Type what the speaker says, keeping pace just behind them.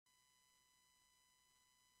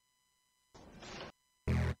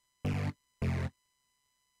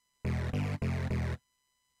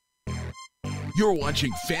You're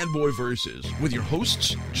watching Fanboy Versus with your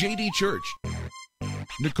hosts, JD Church,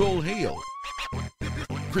 Nicole Hale,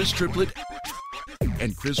 Chris Triplett,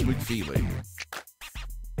 and Chris McFeely.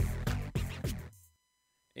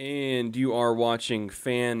 And you are watching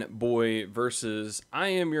Fanboy Versus. I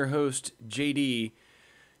am your host, JD,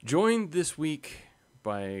 joined this week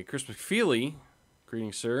by Chris McFeely.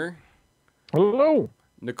 Greetings, sir. Hello.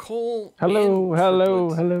 Nicole. Hello, hello,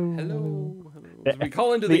 hello. Hello. As we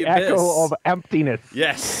call into the echo abyss. of emptiness.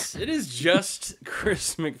 Yes, it is just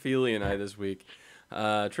Chris McFeely and I this week.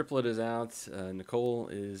 Triplet is out. Nicole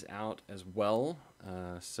is out as well.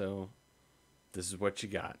 So this is what you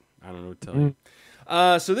got. I don't know what to tell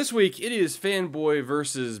you. So this week it is Fanboy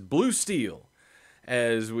versus Blue Steel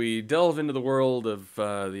as we delve into the world of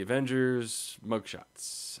the Avengers,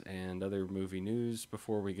 mugshots, and other movie news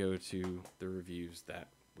before we go to the reviews that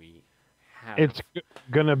we have. It's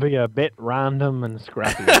gonna be a bit random and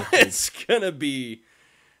scrappy. it's gonna be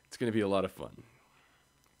a lot of fun.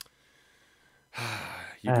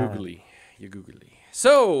 You googly.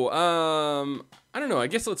 So, I don't know. I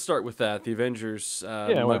guess let's start with that. The Avengers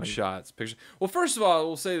mugshots picture. Well, first of all,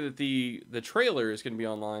 we'll say that the trailer is going to be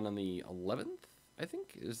online on the 11th. I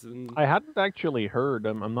think I hadn't actually heard.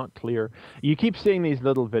 I'm not clear. You keep seeing these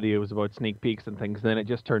little videos about sneak peeks and things, then it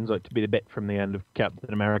just turns out to be the bit from the end of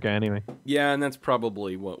Captain America anyway. Yeah, and that's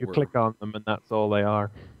probably what you click on them, and that's all they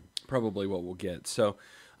are. Probably what we'll get. So,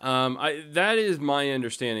 that is my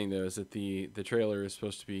understanding, though, is that the trailer is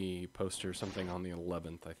supposed to be posted or something on the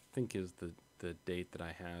 11th. I think is the date that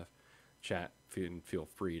I have. Chat, feel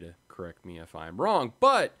free to correct me if I'm wrong.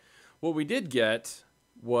 But what we did get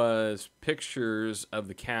was pictures of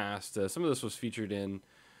the cast. Some of this was featured in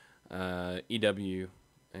EW,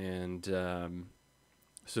 and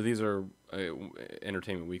so these are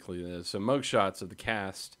Entertainment Weekly. So mugshots of the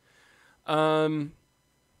cast.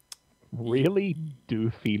 Really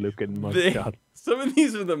doofy looking mugshots. Some of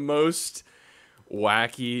these are the most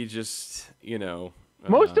wacky, just,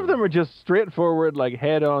 Most of them are just straightforward, like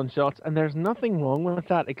head-on shots, and there's nothing wrong with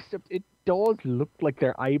that, except it does look like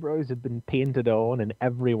their eyebrows have been painted on in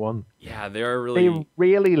everyone. Yeah, they are really... They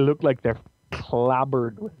really look like they're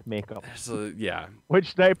clobbered with makeup. Yeah.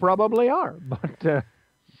 Which they probably are, but...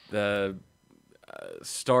 The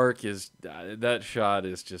Stark is... that shot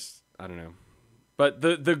is just... I don't know. But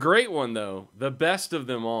the great one, though, the best of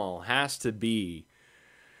them all, has to be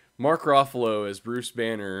Mark Ruffalo as Bruce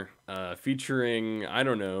Banner, featuring, I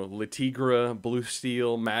don't know, Latigra, Blue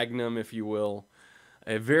Steel, Magnum, if you will.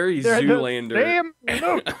 A very Zoolander. Damn,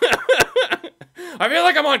 look. I feel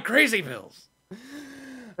like I'm on crazy pills.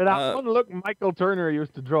 That one look Michael Turner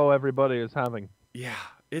used to draw everybody as having. Yeah,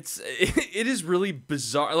 it is really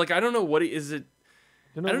bizarre. Like, I don't know what is it.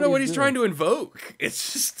 I don't know what he's trying to invoke.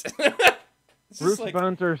 It's just... Bruce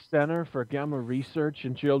Banner Center for Gamma Research,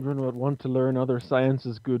 and children would want to learn other science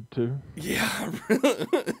is good too. Yeah,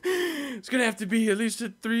 it's gonna have to be at least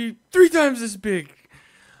three times as big.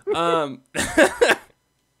 This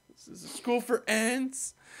is a school for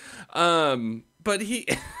ants. But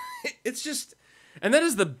it's just, and that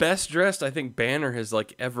is the best dressed I think Banner has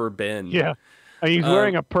ever been. Yeah, and he's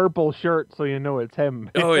wearing a purple shirt, so you know it's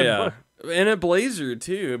him. Oh yeah. And a blazer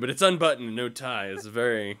too, but it's unbuttoned and no tie. It's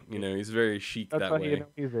very, he's very chic that way. You know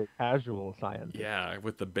he's a casual scientist. Yeah,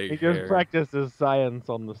 with the big hair. He just practices science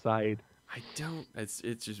on the side. It's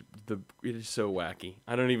just it is so wacky.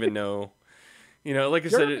 I don't even know. Like I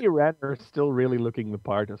Jeremy Renner is still really looking the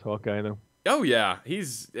part as Hawkeye, though. Oh yeah,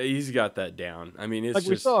 he's got that down. I mean, it's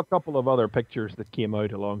we saw a couple of other pictures that came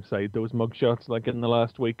out alongside those mugshots, in the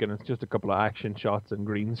last week, and it's just a couple of action shots and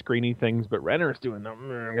green screeny things. But Renner's doing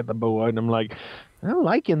them, get the bow out, and I'm like, I'm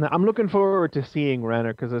liking that. I'm looking forward to seeing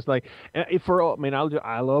Renner because it's like,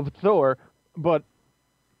 I love Thor, but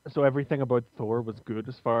so everything about Thor was good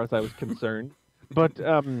as far as I was concerned. But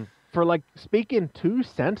for speaking 2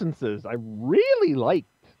 sentences, I really liked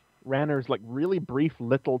Renner's really brief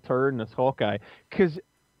little turn as Hawkeye, because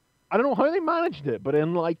I don't know how they managed it, but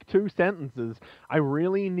in 2 sentences I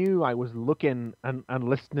really knew I was looking and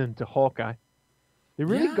listening to Hawkeye. They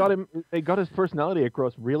really got him. They got his personality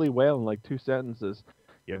across really well in 2 sentences.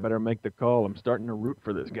 You better make the call. I'm starting to root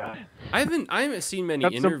for this guy. I haven't seen many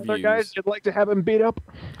interviews. Some other guys you'd like to have him beat up.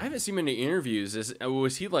 I haven't seen many interviews.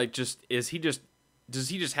 Does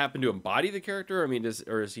he just happen to embody the character? I mean, has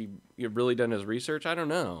he really done his research? I don't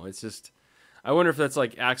know. It's just, I wonder if that's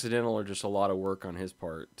accidental or just a lot of work on his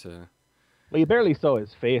part. Well, you barely saw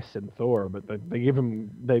his face in Thor, but they give him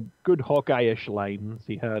the good Hawkeye-ish lines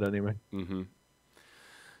he had anyway. Mm-hmm.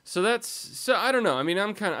 So I don't know. I mean,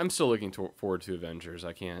 I'm still looking forward to Avengers.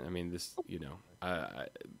 I think it's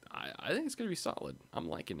gonna be solid. I'm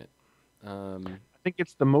liking it. I think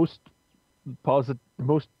it's the most positive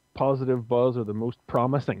buzz or the most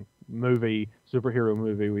promising superhero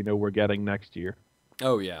movie we know we're getting next year.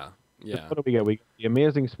 Oh yeah, yeah. What do we get? We get the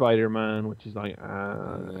Amazing Spider-Man, which is like,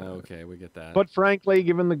 okay, we get that. But frankly,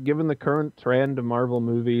 given the current trend of Marvel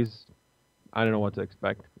movies, I don't know what to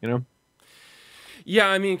expect. You know? Yeah,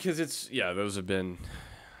 I mean, because those have been,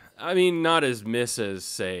 I mean, not as miss as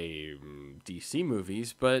say DC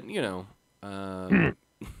movies, but you know,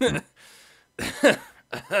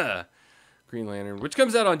 Green Lantern, which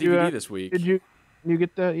comes out on DVD this week. Did you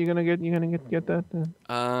get that? You gonna get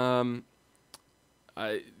that?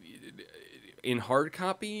 In hard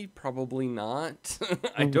copy, probably not.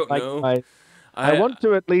 I don't know. I want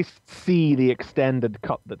to at least see the extended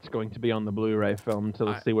cut that's going to be on the Blu-ray film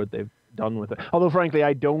to see what they've done with it. Although, frankly,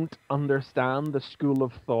 I don't understand the school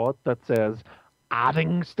of thought that says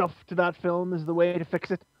adding stuff to that film is the way to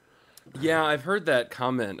fix it. Yeah, I've heard that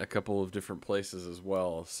comment a couple of different places as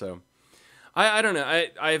well. So, I don't know.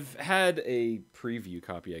 I've had a preview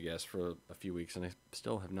copy, I guess, for a few weeks, and I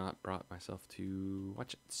still have not brought myself to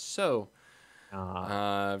watch it. So,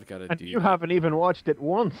 I've got to do. You haven't even watched it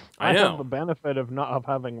once. I know. have the benefit of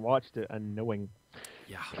having watched it and knowing.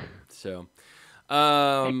 Yeah. So,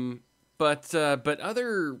 but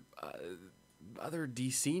other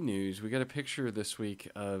DC news. We got a picture this week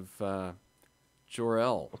of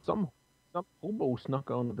Jor-El. Some hobo snuck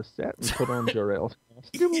onto the set and put on Jor-El's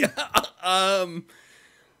costume. Yeah.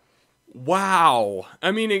 Wow.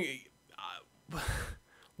 I mean,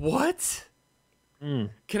 what?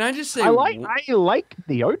 Can I just say I like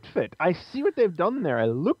the outfit. I see what they've done there. I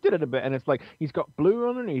looked at it a bit, and it's like he's got blue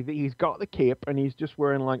underneath. He's got the cape, and he's just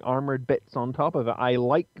wearing like armored bits on top of it. I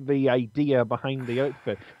like the idea behind the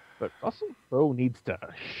outfit, but Russell Crowe needs to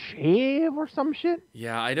shave or some shit.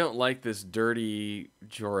 Yeah, I don't like this dirty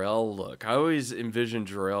Jor-El look. I always envisioned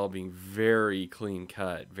Jor-El being very clean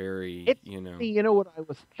cut, You know what I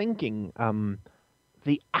was thinking?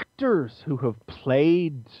 The actors who have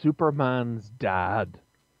played Superman's dad,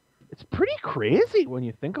 it's pretty crazy when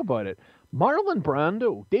you think about it. Marlon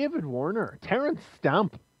Brando, David Warner, Terrence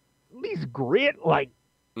Stamp, these great,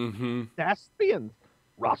 thespians.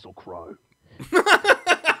 Russell Crowe.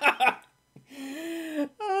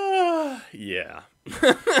 Yeah.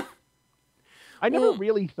 I never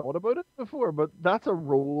really thought about it before, but that's a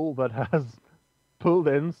role that has pulled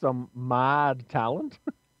in some mad talent.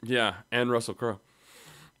 Yeah, and Russell Crowe.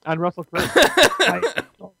 And Russell Crowe.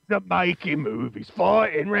 The making movies,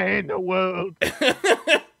 fighting around the world.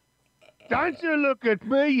 Don't you look at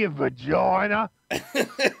me, you vagina.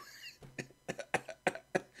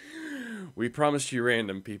 We promised you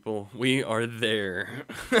random, people. We are there.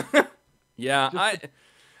 Yeah,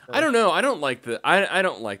 I don't know. I don't like the. I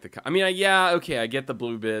don't like the. I mean, okay. I get the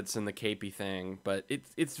blue bits and the capey thing, but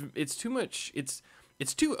it's too much. It's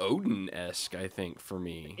too Odin-esque, I think, for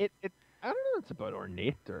me. I don't know. It's about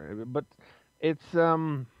ornate, but it's I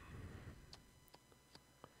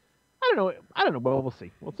don't know. Well, we'll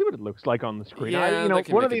see. We'll see what it looks like on the screen. Yeah,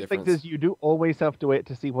 one of these things is you do always have to wait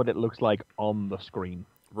to see what it looks like on the screen.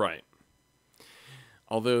 Right.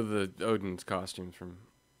 Although the Odin's costumes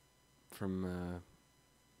from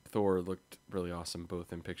Thor looked really awesome,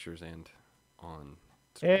 both in pictures and on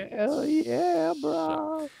screen. Hell yeah,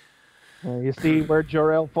 bro! So, you see where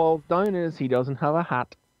Jor-El falls down is he doesn't have a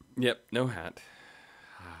hat. Yep, no hat.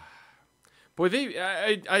 Boy,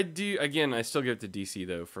 I do again. I still give it to DC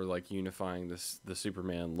though for unifying the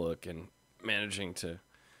Superman look and managing to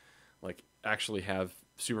actually have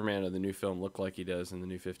Superman of the new film look like he does in the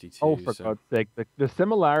New 52. Oh, for God's sake! The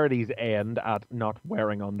similarities end at not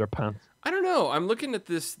wearing underpants. I don't know. I'm looking at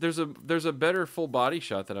this. There's a better full body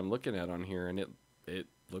shot that I'm looking at on here, and it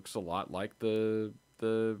looks a lot like the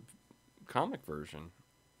comic version.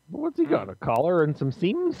 What's he got? A collar and some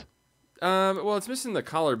seams? Well, it's missing the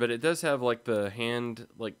collar, but it does have the hand,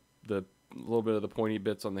 the little bit of the pointy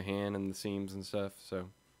bits on the hand and the seams and stuff. So,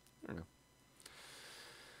 I don't know.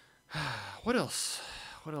 What else?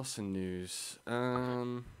 What else in news?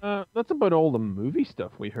 That's about all the movie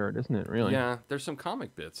stuff we heard, isn't it? Really? Yeah, there's some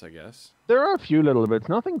comic bits, I guess. There are a few little bits,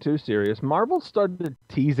 nothing too serious. Marvel started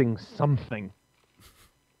teasing something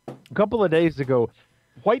a couple of days ago.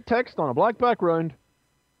 White text on a black background.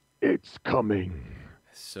 It's coming.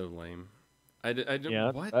 So lame. I don't.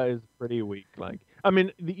 Yeah, what? That is pretty weak. I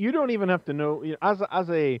mean, you don't even have to know. As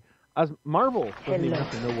Marvel doesn't even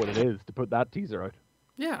have to know what it is to put that teaser out.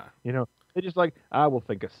 Yeah. They're just we'll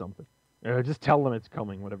think of something. Just tell them it's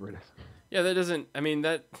coming, whatever it is. Yeah, that doesn't. I mean,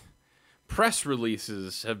 that press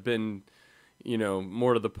releases have been,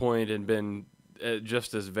 more to the point and been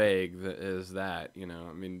just as vague as that.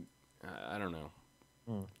 I mean, I don't know.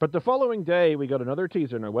 But the following day, we got another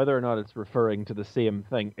teaser. Now, whether or not it's referring to the same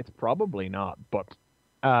thing, it's probably not. But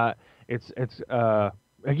it's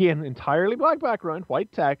again entirely black background,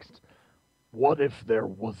 white text. What if there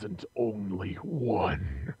wasn't only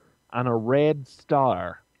one? And a red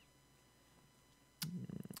star.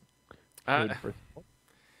 Food for thought.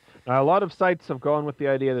 Now, a lot of sites have gone with the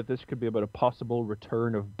idea that this could be about a possible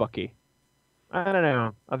return of Bucky. I don't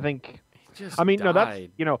know. I think. I mean, no, that's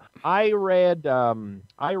I read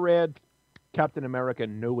Captain America: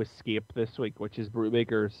 No Escape this week, which is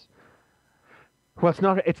Brubaker's. Well, it's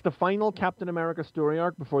not. It's the final Captain America story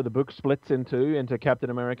arc before the book splits into Captain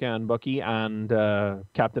America and Bucky and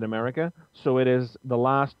Captain America. So it is the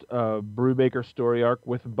last Brubaker story arc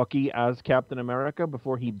with Bucky as Captain America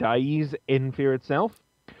before he dies in Fear Itself.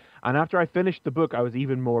 And after I finished the book, I was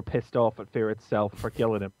even more pissed off at Fear Itself for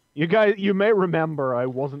killing him. You guys, you may remember I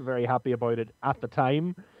wasn't very happy about it at the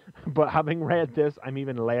time, but having read this, I'm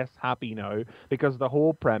even less happy now because the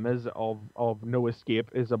whole premise of No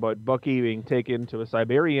Escape is about Bucky being taken to a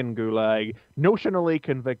Siberian gulag, notionally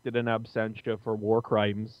convicted in absentia for war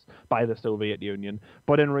crimes by the Soviet Union,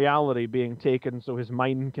 but in reality being taken so his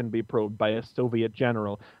mind can be probed by a Soviet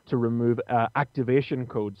general to remove activation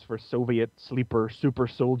codes for Soviet sleeper super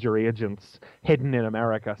soldier agents hidden in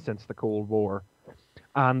America since the Cold War.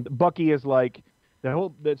 And Bucky is like,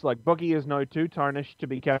 it's like Bucky is now too tarnished to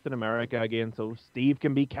be Captain America again, so Steve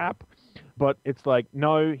can be Cap. But it's like,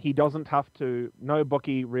 no, he doesn't have to. Now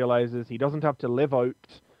Bucky realizes he doesn't have to live out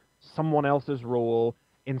someone else's role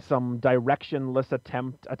in some directionless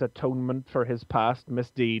attempt at atonement for his past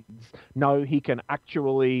misdeeds. Now he can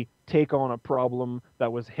actually take on a problem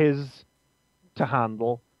that was his to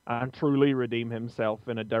handle and truly redeem himself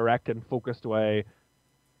in a direct and focused way.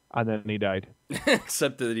 And then he died.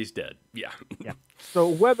 Except that he's dead. Yeah. Yeah. So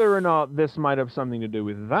whether or not this might have something to do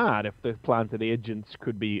with that, if the planted agents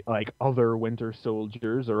could be like other Winter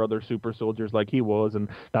Soldiers or other super soldiers like he was, and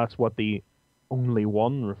that's what the only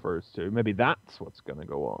one refers to, maybe that's what's going to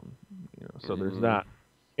go on. So there's that.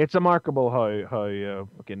 It's remarkable how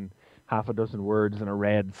fucking half a dozen words and a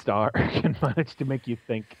red star can manage to make you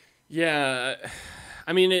think. Yeah.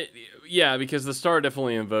 I mean, because the star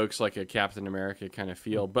definitely invokes like a Captain America kind of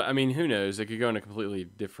feel. But I mean, who knows? It could go in a completely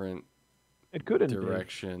different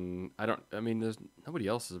direction. There's nobody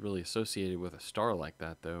else is really associated with a star like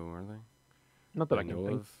that, though, are they? Not that I know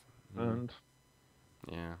of. And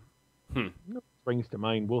yeah, springs to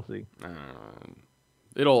mind. We'll see.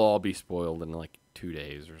 It'll all be spoiled in like 2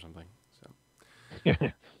 days or something. So,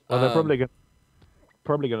 yeah. Well, they're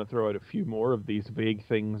probably going to throw out a few more of these vague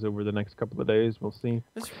things over the next couple of days. We'll see.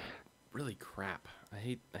 It's really crap. I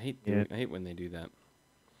hate when they do that.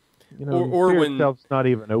 Or when itself's not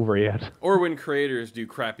even over yet. Or when creators do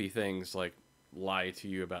crappy things like lie to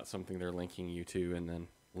you about something they're linking you to and then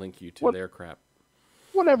link you to their crap.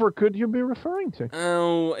 Whatever could you be referring to?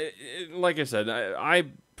 Oh, like I said, I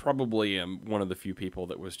probably am one of the few people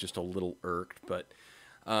that was just a little irked, but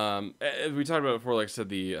as we talked about before, like I said,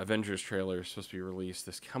 the Avengers trailer is supposed to be released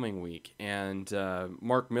this coming week, and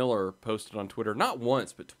Mark Miller posted on Twitter, not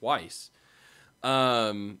once, but twice,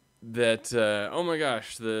 that, oh my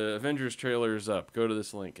gosh, the Avengers trailer is up, go to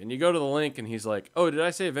this link. And you go to the link, and he's like, oh, did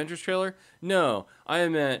I say Avengers trailer? No, I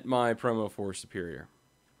meant my promo for Superior.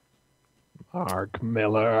 Mark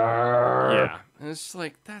Miller. Yeah. And it's just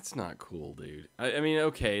like, that's not cool, dude. I mean,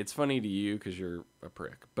 okay, it's funny to you because you're a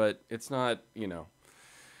prick, but it's not,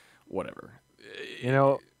 whatever.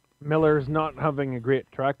 Miller's not having a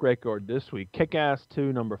great track record this week. Kick-Ass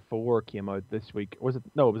 2 #4 came out this week. Was it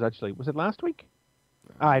last week?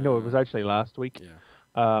 I know it was actually last week.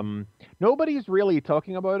 Yeah. Nobody's really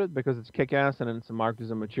talking about it because it's Kick-Ass and it's marked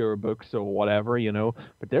as a mature book, so whatever,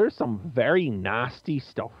 But there's some very nasty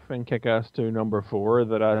stuff in Kick-Ass 2 #4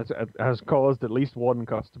 that has caused at least one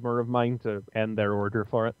customer of mine to end their order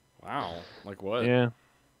for it. Wow. Like what? Yeah.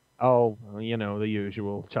 Oh, the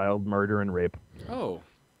usual child murder and rape. Oh,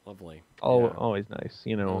 lovely. Oh, yeah. Always nice.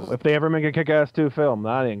 If they ever make a Kick-Ass 2 film,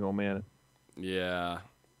 that ain't gonna man it. Yeah.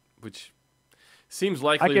 Which seems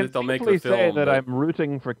likely that they'll make the film. I can say that I'm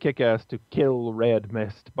rooting for Kick-Ass to kill Red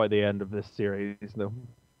Mist by the end of this series, though.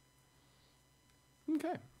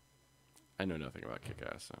 Okay. I know nothing about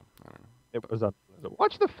Kick-Ass, so I don't know. It was on.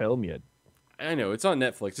 Watch the film yet. I know it's on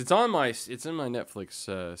Netflix. It's in my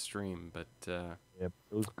Netflix stream, but yeah,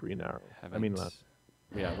 those Green Arrow.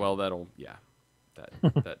 Yeah, well,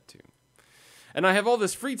 that too. And I have all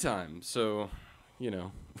this free time, so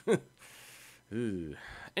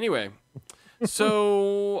Anyway,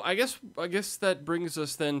 so I guess that brings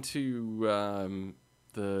us then to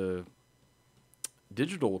the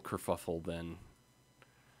digital kerfuffle then.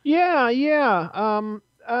 Yeah.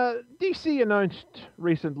 DC announced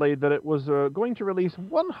recently that it was going to release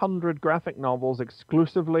 100 graphic novels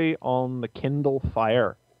exclusively on the Kindle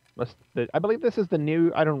Fire. I believe this is the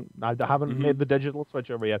new. I haven't made the digital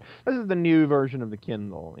switch over yet. This is the new version of the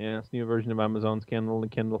Kindle. Yeah, it's the new version of Amazon's Kindle, the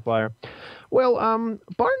Kindle Fire. Well,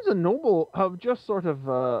 Barnes and Noble have just sort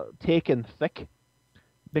of taken thick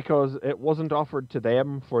because it wasn't offered to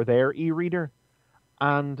them for their e-reader,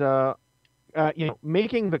 and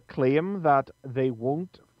making the claim that they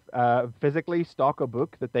won't physically stock a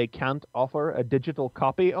book that they can't offer a digital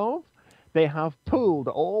copy of, they have pulled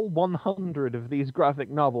all 100 of these graphic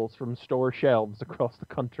novels from store shelves across the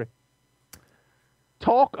country.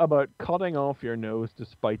 Talk about cutting off your nose to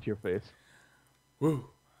spite your face. Woo.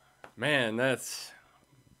 Man,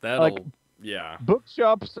 Like, yeah.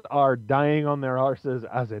 Bookshops are dying on their arses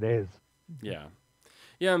as it is. Yeah.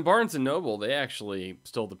 Yeah, and Barnes and Noble, they actually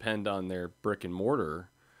still depend on their brick and mortar.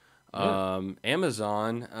 Yeah.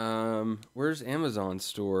 Amazon, where's Amazon's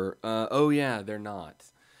store? Oh yeah, they're not.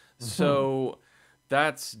 So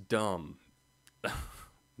that's dumb.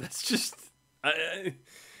 That's just I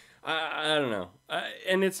don't know.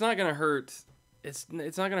 And it's not gonna hurt. It's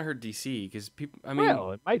not gonna hurt DC because people. I mean,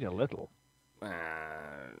 Well, it might a little.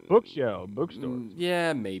 Bookstores.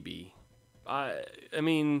 Yeah, maybe. I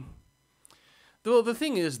mean, the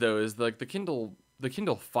thing is though is like the Kindle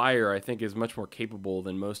Fire I think is much more capable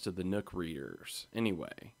than most of the Nook readers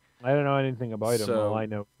anyway. I don't know anything about them. So- All I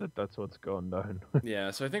know that that's what's going down.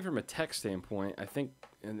 Yeah, so I think from a tech standpoint, I think,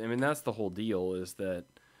 and I mean that's the whole deal is that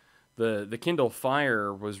the Kindle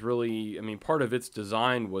Fire was really, I mean, part of its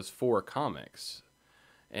design was for comics,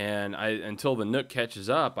 and until the Nook catches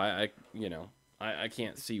up, I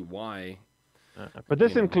can't see why. But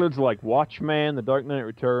this You know. includes like Watchmen, The Dark Knight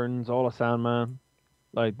Returns, All of Sandman.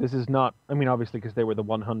 Like this is not. I mean, obviously because they were the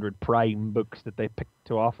 100 prime books that they picked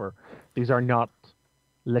to offer. These are not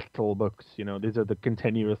little books. These are the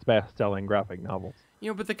continuous best-selling graphic novels.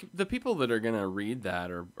 But the people that are gonna read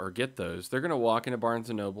that or get those, they're gonna walk into Barnes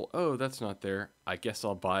and Noble. Oh, that's not there. I guess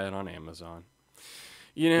I'll buy it on Amazon.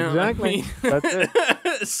 Exactly. I mean, That's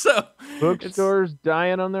it. so Bookstores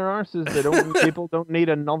dying on their arses. People don't need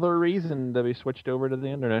another reason to be switched over to the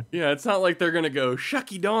internet. yeah, it's not like they're gonna go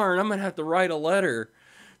shucky darn. I'm gonna have to write a letter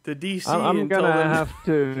to DC. I'm and tell gonna them. have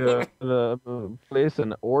to place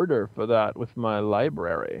an order for that with my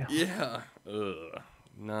library. Yeah. Ugh.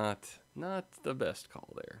 Not the best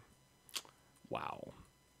call there. Wow.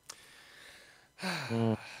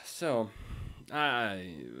 So, what are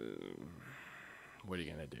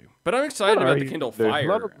you gonna do? But I'm excited What about are the you Kindle gonna do?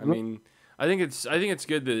 Fire. I mean, I think it's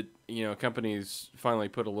good that companies finally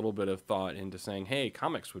put a little bit of thought into saying, hey,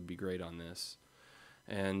 comics would be great on this,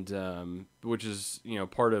 and which is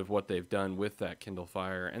part of what they've done with that Kindle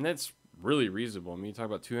Fire, and that's really reasonable. I mean, you talk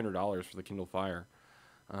about $200 for the Kindle Fire.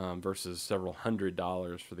 Versus several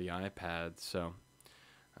 $100s for the iPad. So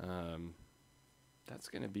that's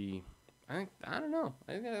going to be, I don't know.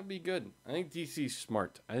 I think that'll be good. I think DC's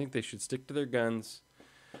smart. I think they should stick to their guns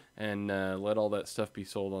and let all that stuff be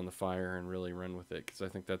sold on the Fire and really run with it because I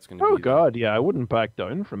think that's going to be. Oh God, yeah, I wouldn't back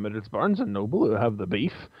down from it. It's Barnes and Noble who have the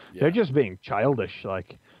beef. Yeah. They're just being childish.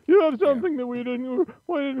 Like, you have something that we didn't.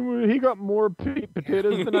 Why didn't we? He got more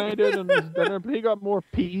potatoes than I did, and he got more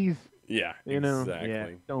peas. Yeah, Exactly. Yeah,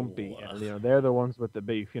 don't be. They're the ones with the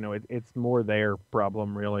beef. It's more their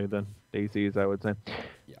problem really than DC's, I would say.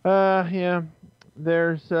 Yeah.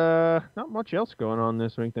 There's not much else going on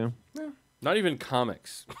this week, though. Yeah. Not even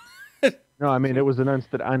comics. No, I mean it was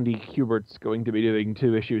announced that Andy Kubert's going to be doing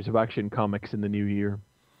 2 issues of Action Comics in the new year.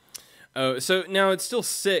 Oh, so now it's still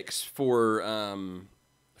 6 for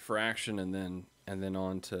Action, and then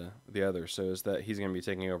on to the other. So is that he's going to be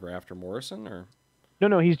taking over after Morrison, or?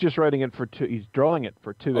 No, he's just writing it for 2. He's drawing it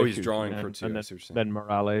for 2 issues. Oh, he's drawing for 2. And then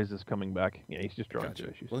Morales is coming back. Yeah, he's just drawing 2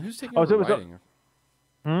 issues. Well, who's taking over writing?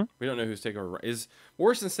 Hmm? We don't know who's taking over. Is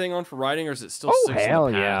Morrison staying on for writing, or is it still? Oh 6 in the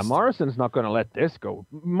hell yeah! past? Morrison's not going to let this go.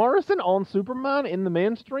 Morrison on Superman in the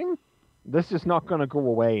mainstream. This is not going to go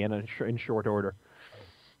away in short order.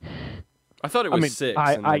 I thought it was 6.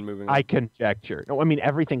 And then moving on. I conjecture. No, I mean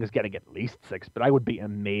everything is getting at least 6, but I would be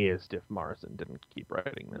amazed if Morrison didn't keep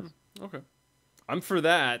writing this. Okay, I'm for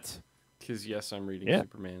that because yes, I'm reading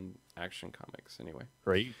Superman Action Comics anyway.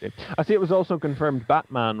 Great. I see. It was also confirmed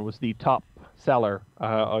Batman was the top seller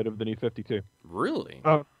out of the new 52. Really?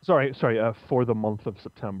 Sorry. For the month of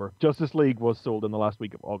September, Justice League was sold in the last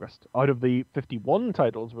week of August. Out of the 51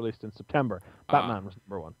 titles released in September, Batman was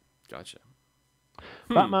number 1. Gotcha.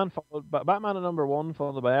 Batman at number 1,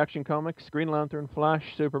 followed by Action Comics, Green Lantern,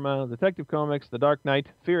 Flash, Superman, Detective Comics, The Dark Knight,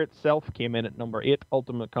 Fear itself came in at number 8,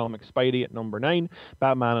 Ultimate Comics, Spidey at number 9,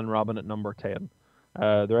 Batman and Robin at number 10.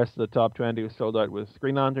 The rest of the top 20 was sold out with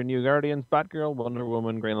Green Lantern, New Guardians, Batgirl, Wonder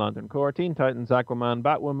Woman, Green Lantern Corps, Teen Titans, Aquaman,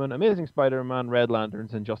 Batwoman, Amazing Spider-Man, Red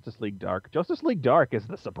Lanterns, and Justice League Dark. Justice League Dark is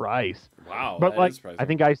the surprise. Wow, but that is surprising. I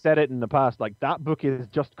think I said it in the past. Like, that book is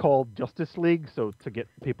just called Justice League, so to get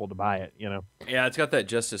people to buy it, Yeah, it's got that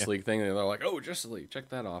Justice League thing. They're like, "Oh, Justice League, check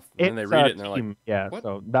that off." And then they read it and they're like, "Yeah." What?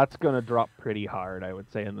 So that's gonna drop pretty hard, I would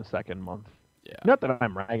say, in the second month. Yeah. Not that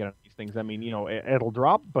I'm ragging on these things. I mean, it'll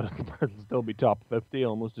drop, but it'll still be top 50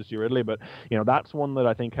 almost assuredly. But, that's one that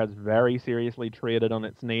I think has very seriously traded on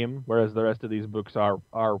its name, whereas the rest of these books are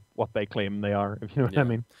what they claim they are, if you know what I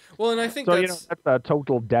mean. Well, and I think so, that's a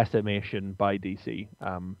total decimation by DC.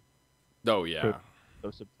 Oh, yeah.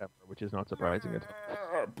 September, which is not surprising at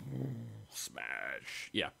all.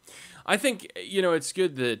 Smash. Yeah. I think, it's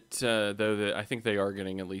good that, though, that I think they are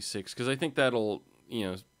getting at least 6, because I think that'll,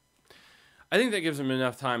 I think that gives them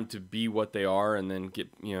enough time to be what they are, and then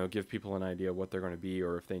give people an idea of what they're going to be,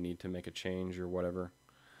 or if they need to make a change or whatever.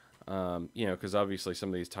 Because obviously some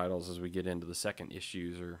of these titles, as we get into the second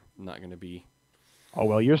issues, are not going to be. Oh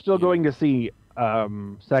well, you're still going to see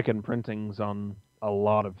second printings on a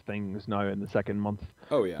lot of things now in the second month.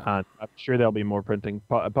 Oh yeah, and I'm sure there'll be more printing,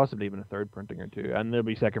 possibly even a third printing or two, and there'll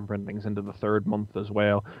be second printings into the third month as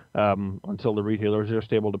well, until the retailers are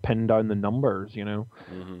just able to pin down the numbers.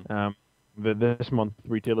 Mm-hmm. This month,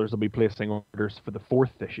 retailers will be placing orders for the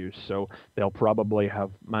fourth issues, so they'll probably have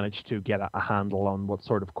managed to get a handle on what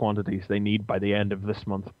sort of quantities they need by the end of this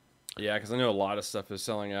month. Yeah, because I know a lot of stuff is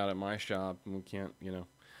selling out at my shop, and we can't,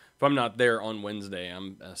 if I'm not there on Wednesday,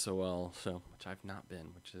 I'm SOL, which I've not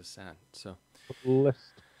been, which is sad. So, list.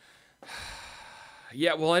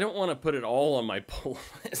 Yeah, well, I don't want to put it all on my pull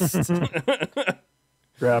list.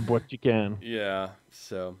 Grab what you can. Yeah.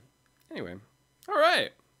 So, anyway, all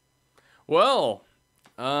right. Well,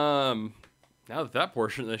 now that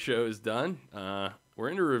portion of the show is done, we're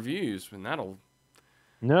into reviews, and that'll.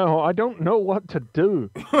 No, I don't know what to do.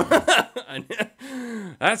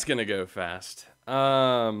 That's gonna go fast.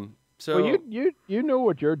 So well, you know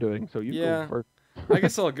what you're doing, so you go first. I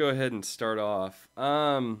guess I'll go ahead and start off.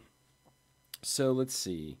 So let's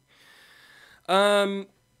see.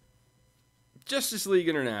 Justice League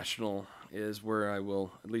International is where I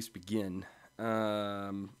will at least begin.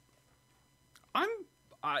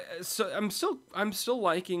 I'm still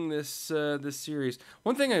liking this this series.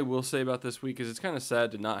 One thing I will say about this week is it's kind of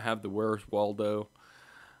sad to not have the Where's Waldo.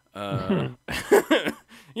 Like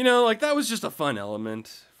that was just a fun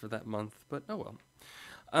element for that month, but oh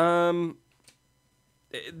well.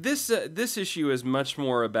 This issue is much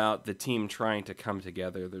more about the team trying to come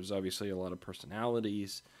together. There's obviously a lot of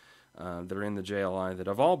personalities that are in the JLI that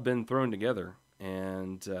have all been thrown together,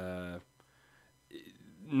 and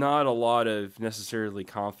not a lot of necessarily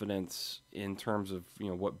confidence in terms of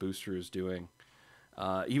what Booster is doing,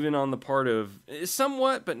 even on the part of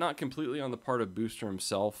somewhat, but not completely on the part of Booster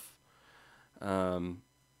himself.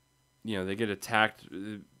 They get attacked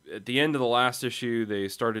at the end of the last issue. They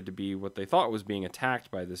started to be what they thought was being attacked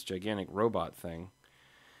by this gigantic robot thing,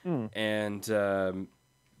 and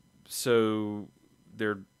so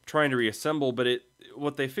they're trying to reassemble. But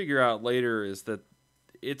what they figure out later is that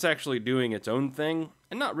it's actually doing its own thing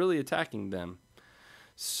and not really attacking them.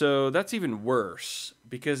 So that's even worse,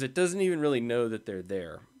 because it doesn't even really know that they're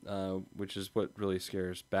there, which is what really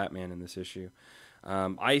scares Batman in this issue.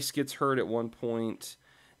 Ice gets hurt at one point,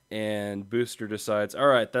 and Booster decides, all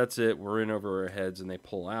right, that's it, we're in over our heads, and they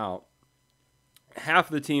pull out. Half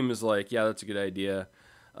the team is like, yeah, that's a good idea.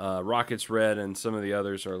 Rocket's red, and some of the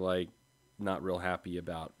others are like not real happy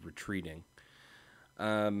about retreating.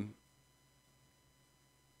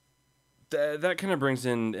 That kind of brings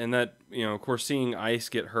in, and that, of course, seeing Ice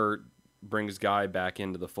get hurt brings Guy back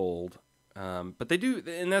into the fold. But they do,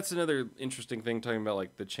 and that's another interesting thing, talking about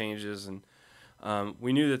like the changes. And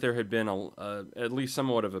we knew that there had been at least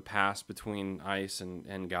somewhat of a past between Ice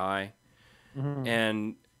and Guy. Mm-hmm.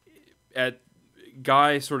 And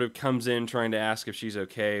Guy sort of comes in trying to ask if she's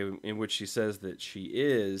okay, in which she says that she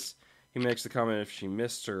is. He makes the comment if she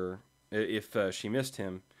missed him.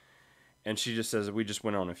 And she just says, we just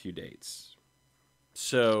went on a few dates.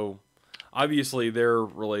 So, obviously, their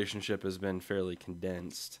relationship has been fairly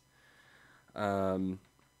condensed. Only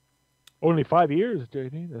 5 years,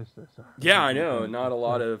 JD. Yeah, I know. Not a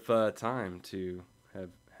lot of time to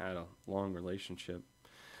have had a long relationship.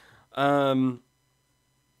 I don't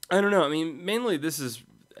know. I mean, mainly this is...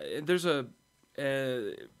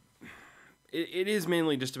 it is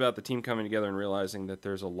mainly just about the team coming together and realizing that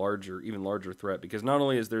there's a even larger threat, because not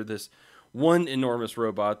only is there this one enormous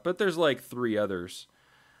robot, but there's like 3 others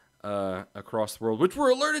across the world, which were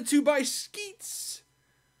alerted to by Skeets.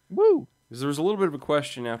 Woo! Because there was a little bit of a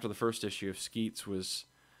question after the first issue if Skeets was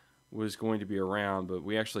going to be around, but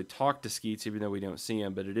we actually talked to Skeets even though we don't see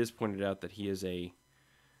him. But it is pointed out that he is a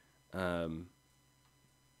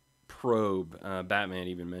probe. Batman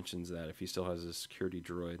even mentions that if he still has his security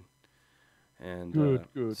droid. And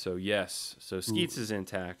Good. So yes, so Skeets is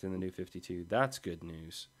intact in the New 52. That's good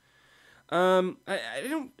news. I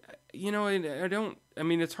don't, I don't. I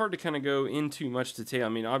mean, it's hard to kind of go into much detail. I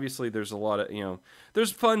mean, obviously, there's a lot of,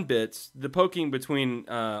 there's fun bits. The poking between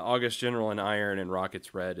August General and Iron and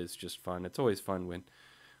Rocket's Red is just fun. It's always fun when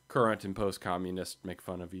current and post-communists make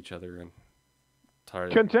fun of each other and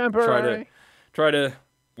Contemporary. try to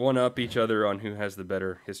one up each other on who has the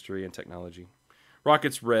better history and technology.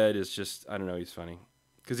 Rocket's Red is just, I don't know, he's funny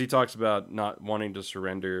because he talks about not wanting to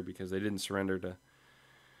surrender because they didn't surrender to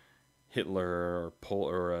Hitler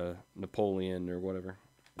or Napoleon or whatever.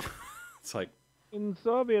 It's like In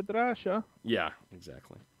Soviet Russia. Yeah,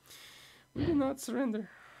 exactly. We did not surrender.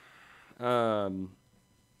 Yeah.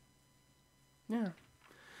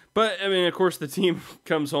 But I mean, of course, the team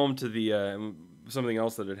comes home to the something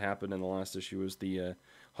else that had happened in the last issue was the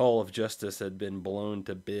Hall of Justice had been blown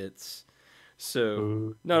to bits.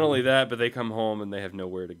 So not only that, but they come home and they have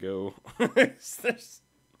nowhere to go. There's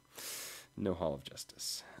no Hall of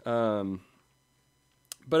Justice. But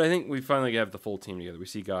I think we finally have the full team together. We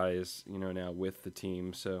see guys, now with the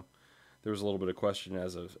team. So there was a little bit of question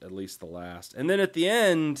as of at least the last. And then at the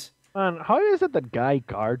end... Man, how is it that Guy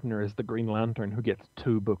Gardner is the Green Lantern who gets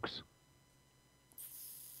 2 books?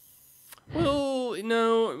 Well,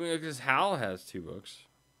 no, because Hal has 2 books.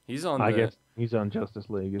 He's on I guess he's on Justice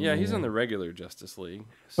League. Yeah, he's on the regular Justice League.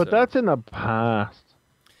 But that's in the past.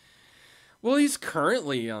 Well, he's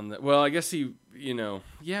currently on the... Well, I guess he,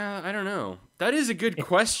 Yeah, I don't know. That is a good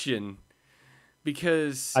question.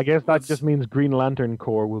 Because... I guess that just means Green Lantern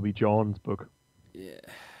Corps will be John's book. Yeah.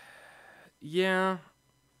 Yeah.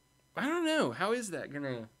 I don't know. How is that going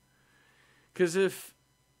to... Because if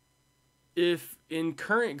in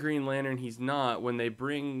current Green Lantern he's not, when they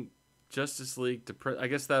bring Justice League to... I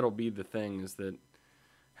guess that'll be the thing, is that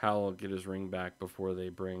Hal will get his ring back before they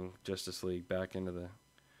bring Justice League back into the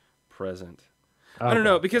present. Okay. I don't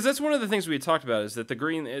know, because that's one of the things we had talked about, is that the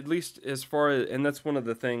Green, at least as far as... And that's one of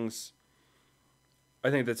the things I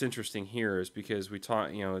think that's interesting here, is because we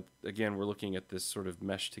talk, again, we're looking at this sort of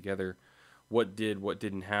mesh together, what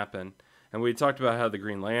didn't happen. And we talked about how the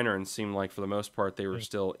Green Lanterns seemed like, for the most part, they were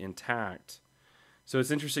still intact. So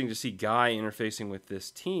it's interesting to see Guy interfacing with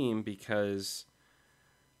this team because,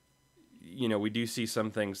 we do see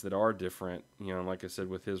some things that are different, like I said,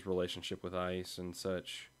 with his relationship with Ice and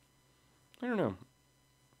such. I don't know.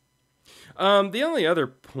 The only other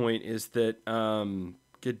point is that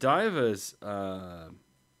Godiva's, well,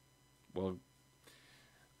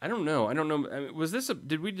 I don't know. I mean,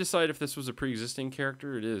 did we decide if this was a pre-existing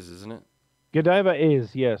character? It is, isn't it? Godiva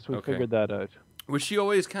is, yes. We figured that out. Was she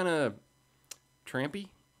always kind of trampy?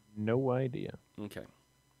 No idea. Okay.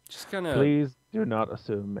 Just kind of... Please do not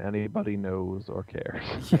assume anybody knows or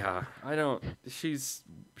cares. Yeah, I don't... She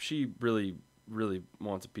really, really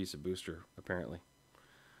wants a piece of Booster, apparently.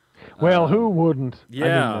 Well, who wouldn't?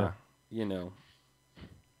 Yeah,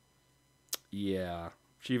 Yeah.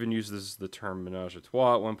 She even uses the term menage a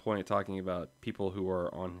trois at one point, talking about people who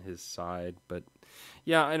are on his side. But,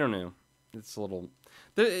 yeah, I don't know. It's a little...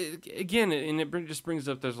 Again, and it just brings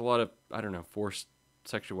up, there's a lot of, I don't know, forced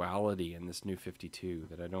sexuality in this New 52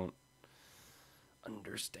 that I don't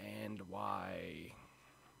understand why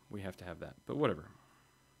we have to have that. But whatever.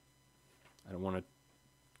 I don't want to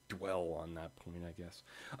dwell on that point, I guess.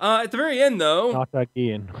 At the very end, though... Not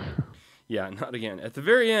again. Yeah, not again. At the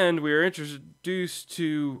very end, we are introduced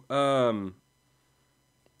to a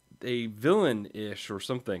villain-ish or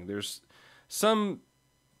something. There's some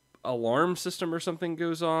alarm system or something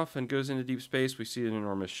goes off and goes into deep space. We see an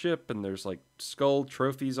enormous ship, and there's like skull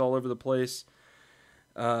trophies all over the place.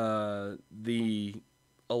 The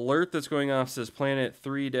alert that's going off says Planet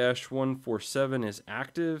 3-147 is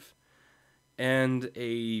active, and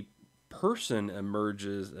a person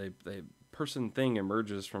emerges, a person thing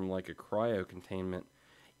emerges from like a cryo containment.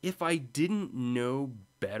 If I didn't know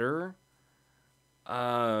better,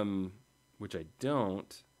 which I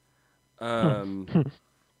don't,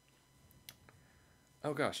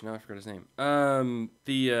 oh gosh, now I forgot his name.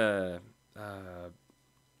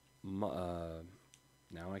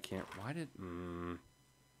 Now I can't. Why did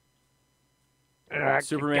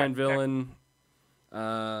Superman villain?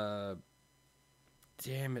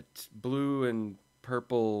 damn it, blue and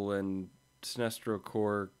purple and Sinestro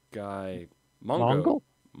Corps guy. Mongol?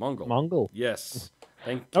 Mongol. Mongol. Yes.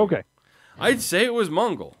 Thank you. Okay. I'd say it was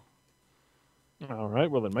Mongol. All right.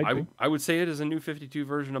 Well, it might be. I would say it is a new 52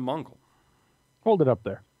 version of Mongol. Hold it up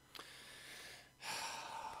there.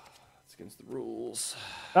 It's against the rules.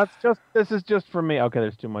 This is just for me. Okay,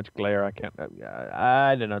 there's too much glare. I can't.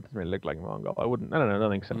 I don't know. It doesn't really look like Mongol. I don't know. I don't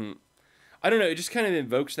think so. I don't know. It just kind of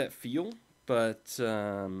invokes that feel, but.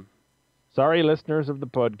 Sorry, listeners of the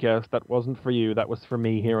podcast. That wasn't for you. That was for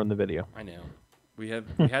me here on the video. I know. We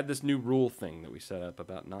had this new rule thing that we set up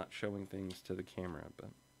about not showing things to the camera, but.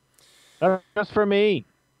 That's just for me.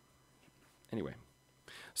 Anyway.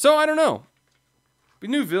 So, I don't know.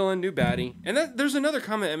 New villain, new baddie. And there's another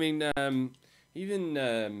comment. I mean,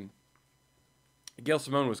 even Gail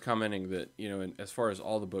Simone was commenting that, as far as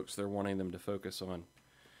all the books, they're wanting them to focus on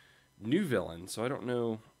new villains. So I don't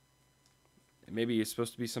know. Maybe it's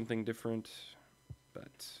supposed to be something different.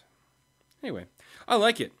 But anyway, I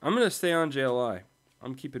like it. I'm going to stay on JLI.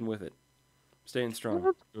 I'm keeping with it. Staying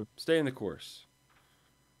strong. Staying the course.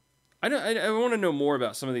 I want to know more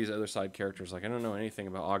about some of these other side characters. Like, I don't know anything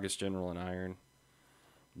about August General and Iron.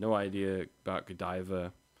 No idea about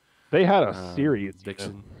Godiva. They had a series.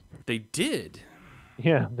 Vixen. They did.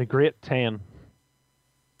 Yeah, the Great 10.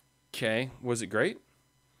 Okay. Was it great?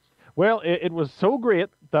 Well, it was so great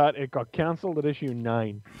that it got canceled at issue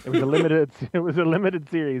 9. It was a limited. It was a limited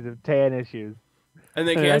series of 10 issues. And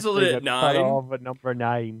they canceled it at 9. Cut off at number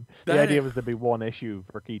 9. The idea was to be one issue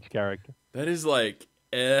for each character. That is like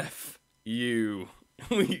F you.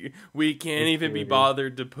 We can't even be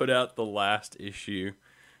bothered to put out the last issue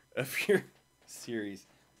of your series.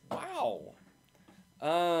 Wow.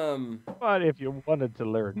 But if you wanted to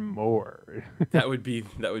learn more, that would be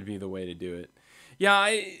the way to do it. Yeah,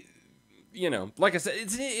 like I said,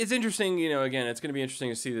 it's interesting. Again, it's going to be interesting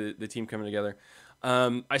to see the team coming together.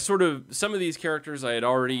 Some of these characters I had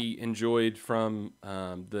already enjoyed from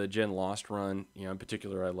the Gen Lost run. In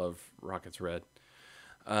particular, I love Rocket's Red.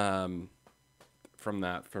 From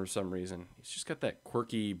that, for some reason, he's just got that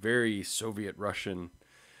quirky, very Soviet Russian.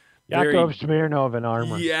 Yakov Smirnov in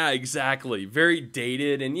armor. Yeah, exactly. Very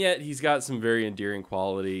dated, and yet he's got some very endearing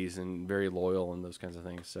qualities and very loyal and those kinds of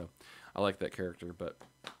things. So I like that character,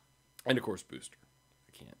 and of course Booster.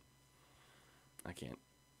 I can't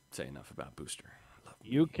say enough about Booster.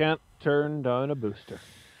 You can't turn down a Booster.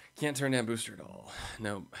 Can't turn down Booster at all.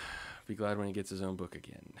 No. Be glad when he gets his own book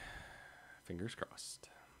again. Fingers crossed.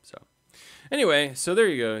 So anyway, so there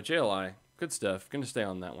you go. JLI. Good stuff. Gonna stay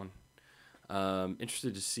on that one.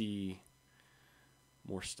 Interested to see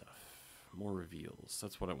more stuff, more reveals.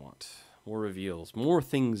 That's what I want. More reveals, more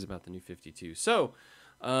things about the new 52. So,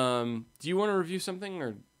 do you want to review something,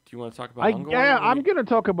 or do you want to talk about Mongol? Yeah, I'm going to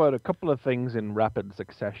talk about a couple of things in rapid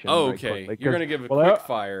succession. Oh, okay. You're going to give a quick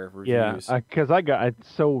fire reviews. Yeah, because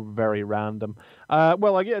it's so very random. I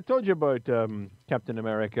told you about Captain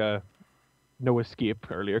America No Escape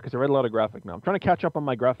earlier, because I read a lot of graphic novels. I'm trying to catch up on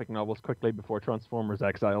my graphic novels quickly before Transformers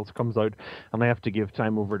Exiles comes out, and I have to give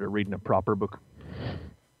time over to reading a proper book.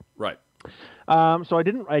 Right. So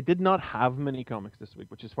I did not have many comics this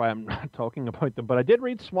week, which is why I'm not talking about them. But I did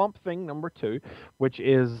read Swamp Thing #2, which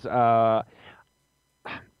is I'll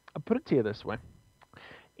put it to you this way: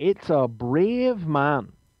 it's a brave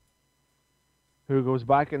man who goes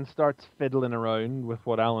back and starts fiddling around with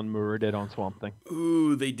what Alan Moore did on Swamp Thing.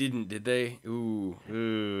 Ooh, they didn't, did they? Ooh.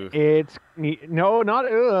 It's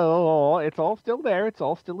all still there. It's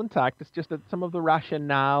all still intact. It's just that some of the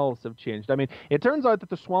rationales have changed. I mean, it turns out that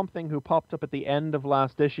the Swamp Thing who popped up at the end of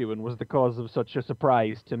last issue and was the cause of such a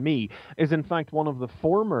surprise to me is in fact one of the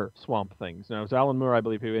former Swamp Things. Now, it was Alan Moore, I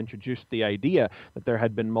believe, who introduced the idea that there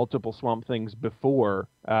had been multiple Swamp Things before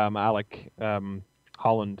Alec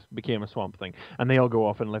Holland became a Swamp Thing, and they all go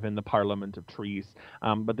off and live in the Parliament of Trees.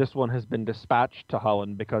 But this one has been dispatched to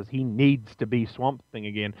Holland because he needs to be Swamp Thing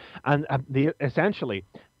again. And essentially,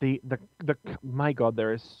 my God,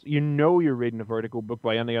 there is, you're reading a Vertigo book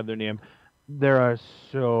by any other name. There are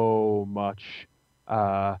so much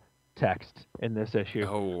text in this issue.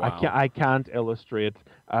 Oh, wow. I can't illustrate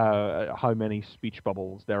how many speech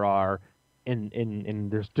bubbles there are.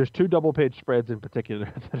 There's 2 double-page spreads in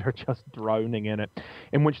particular that are just drowning in it,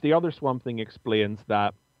 in which the other Swamp Thing explains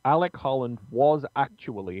that Alec Holland was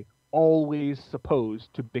actually always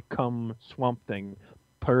supposed to become Swamp Thing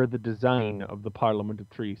per the design of the Parliament of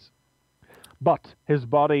Trees. But his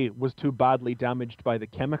body was too badly damaged by the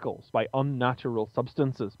chemicals, by unnatural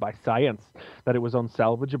substances, by science, that it was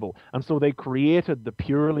unsalvageable. And so they created the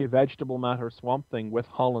purely vegetable matter Swamp Thing with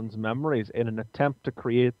Holland's memories in an attempt to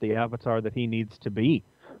create the avatar that he needs to be.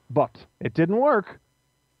 But it didn't work,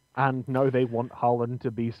 and now they want Holland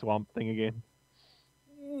to be Swamp Thing again.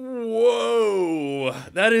 Whoa,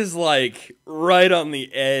 that is like right on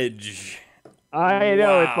the edge. I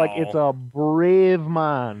know, it's like it's Wow. a brave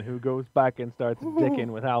man who goes back and starts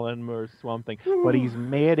dicking with Alan Moore's Swamp Thing, but he's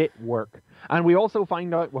made it work. And we also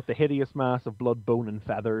find out what the hideous mass of blood, bone, and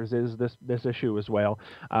feathers is this issue as well.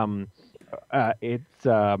 It's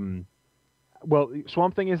well,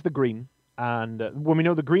 Swamp Thing is the green, and when we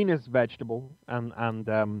know the green is vegetable, and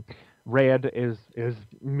red is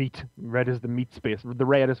meat. Red is the meat space. The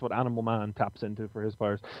red is what Animal Man taps into for his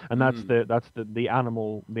powers, and that's the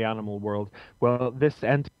animal world. Well, this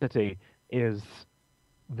entity is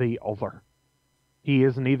the other. He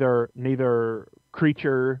is neither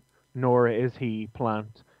creature nor is he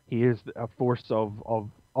plant. He is a force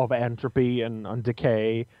of entropy and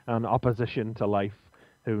decay and opposition to life,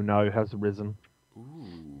 who now has risen.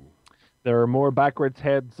 Ooh. There are more backwards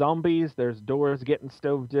head zombies, there's doors getting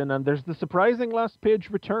stoved in, and there's the surprising last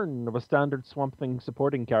page return of a standard Swamp Thing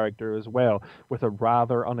supporting character as well, with a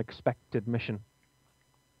rather unexpected mission.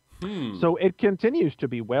 So it continues to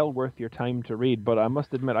be well worth your time to read, but I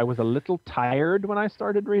must admit I was a little tired when I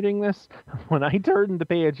started reading this. When I turned the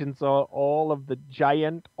page and saw all of the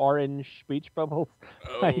giant orange speech bubbles,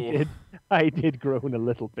 I did groan a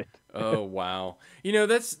little bit. Oh wow. You know,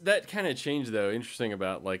 that kind of changed though. Interesting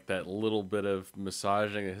about like that little bit of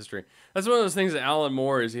massaging the history. That's one of those things that Alan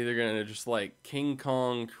Moore is either going to just like King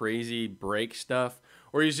Kong crazy break stuff,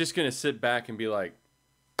 or he's just going to sit back and be like,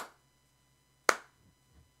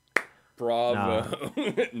 bravo.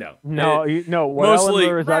 No. No. What mostly, Alan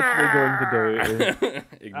Moore is actually going to do is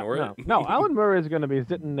ignore it. No, Alan Moore is going to be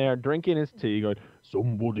sitting there drinking his tea, going,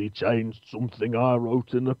 "Somebody changed something I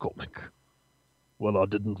wrote in a comic. Well, I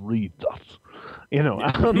didn't read that." You know,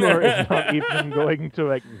 Alan Moore is not even going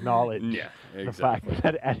to acknowledge the fact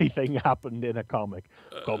that anything happened in a comic.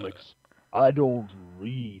 Comics. I don't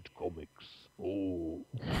read comics. Oh.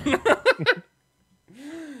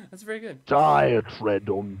 That's very good. Diet tread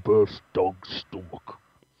on burst dog's stomach.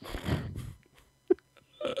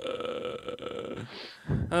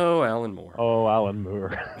 Oh, Alan Moore. Oh, Alan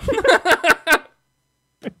Moore.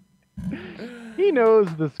 He knows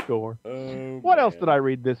the score. What else did I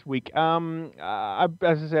read this week? As I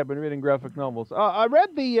said, I've been reading graphic novels. I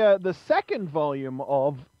read the second volume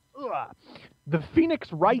of the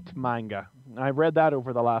Phoenix Wright manga. I've read that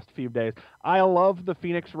over the last few days. I love the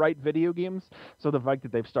Phoenix Wright video games, so the fact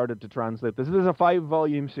that they've started to translate this is a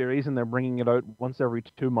 5-volume series, and they're bringing it out once every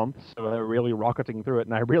 2 months, so they're really rocketing through it,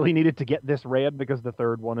 and I really needed to get this read because the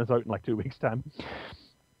third one is out in like 2 weeks' time.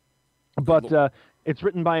 But it's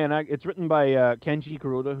written by Kenji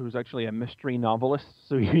Kuroda, who's actually a mystery novelist,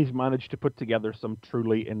 so he's managed to put together some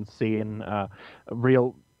truly insane,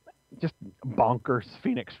 real, just bonkers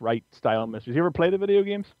Phoenix Wright style mysteries. You ever play the video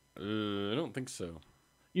games? I don't think so.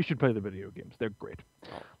 You should play the video games. They're great.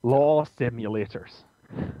 Law simulators.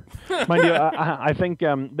 Mind you, I think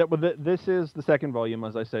this is the second volume,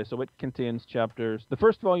 as I say, so it contains chapters. The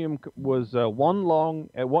first volume was it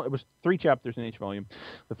was 3 chapters in each volume.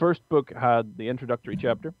 The first book had the introductory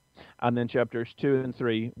chapter, and then chapters 2 and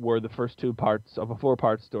 3 were the first 2 parts of a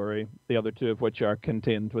 4-part story, the other 2 of which are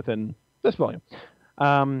contained within this volume.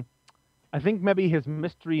 I think maybe his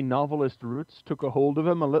mystery novelist roots took a hold of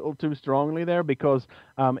him a little too strongly there, because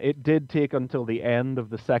it did take until the end of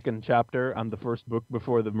the second chapter and the first book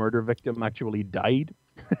before the murder victim actually died.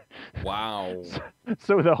 Wow.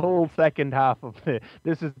 So the whole second half of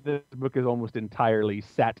this book is almost entirely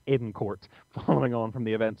set in court, following on from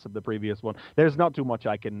the events of the previous one. There's not too much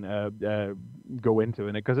I can go into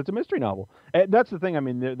in it because it's a mystery novel. That's the thing. I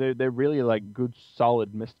mean, they're really like good,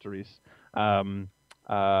 solid mysteries.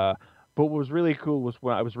 But what was really cool was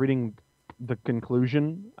when I was reading the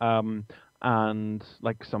conclusion, and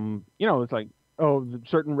like some, it's like,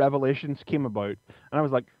 certain revelations came about, and I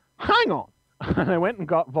was like, hang on. And I went and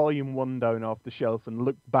got volume 1 down off the shelf and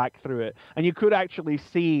looked back through it, and you could actually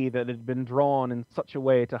see that it had been drawn in such a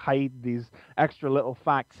way to hide these extra little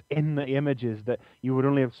facts in the images that you would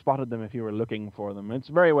only have spotted them if you were looking for them. It's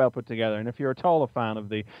very well put together, and if you're at all a fan of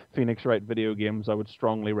the Phoenix Wright video games, I would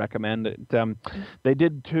strongly recommend it. They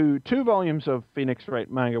did two volumes of Phoenix Wright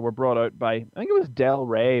manga were brought out by, I think it was Del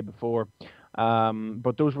Rey before.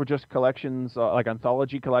 But those were just collections, like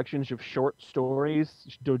anthology collections of short stories,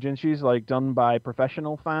 doujinshis, like done by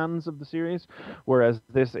professional fans of the series, whereas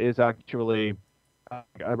this is actually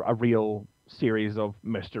a real series of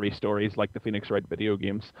mystery stories like the Phoenix Wright video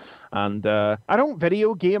games. And I don't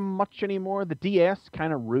video game much anymore. The DS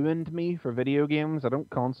kind of ruined me for video games. I don't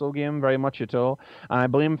console game very much at all. And I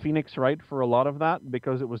blame Phoenix Wright for a lot of that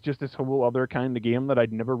because it was just this whole other kind of game that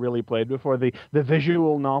I'd never really played before. The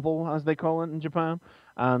visual novel, as they call it in Japan.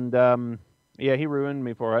 And yeah, he ruined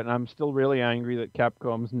me for it, and I'm still really angry that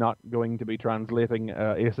Capcom's not going to be translating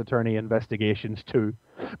Ace Attorney Investigations 2.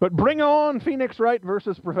 But bring on Phoenix Wright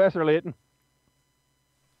versus Professor Layton.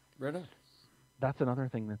 Right on. That's another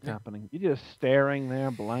thing that's happening. You're just staring there,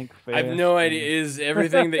 blank face. I have no idea. Is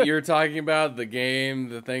everything that you're talking about the game,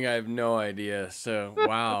 the thing? I have no idea. So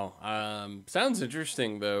wow, sounds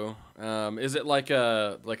interesting though. Is it like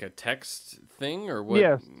a text thing or what?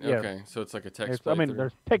 Yes. Okay, yes. So it's like a text. I mean,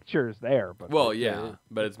 there's pictures there, but well, yeah,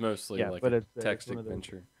 but it's mostly like a text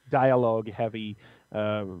adventure. Dialogue heavy.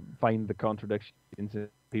 Find the contradictions in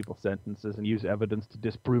people's sentences and use evidence to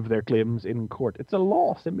disprove their claims in court. It's a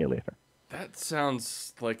law simulator. That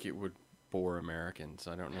sounds like it would bore Americans.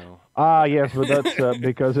 I don't know. Yes, but that's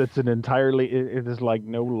because it's an entirely. It is like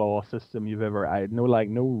no law system you've ever.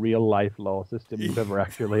 No real life law system you've ever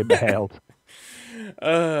actually beheld.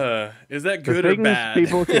 Is that good or bad?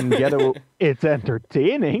 People can get away. It's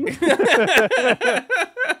entertaining.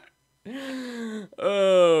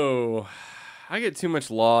 Oh, I get too much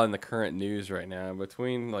law in the current news right now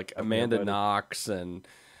between like Amanda Knox and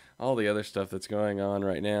all the other stuff that's going on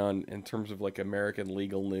right now in terms of like American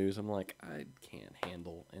legal news. I'm like, I can't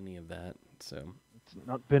handle any of that. So it's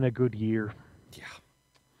not been a good year.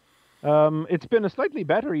 Yeah. It's been a slightly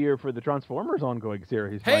better year for the Transformers ongoing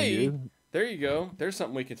series. Hey, there you go. There's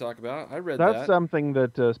something we can talk about. I read that. That's something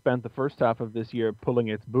that spent the first half of this year pulling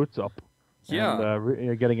its boots up. Yeah.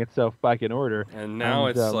 And getting itself back in order. And now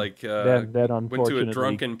it's like then went to a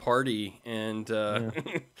drunken party and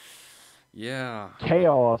yeah.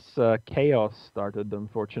 Chaos started,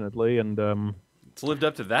 unfortunately, and it's lived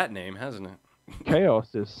up to that name, hasn't it?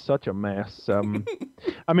 Chaos is such a mess.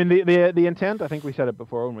 I mean, the intent, I think we said it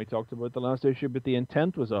before when we talked about the last issue, but the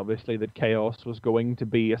intent was obviously that Chaos was going to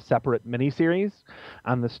be a separate miniseries,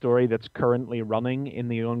 and the story that's currently running in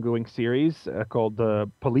the ongoing series, called the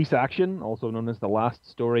Police Action, also known as The Last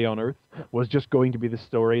Story on Earth, was just going to be the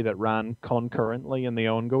story that ran concurrently in the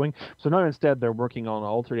ongoing. So now instead they're working on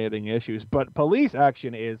alternating issues, but Police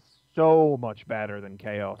Action is so much better than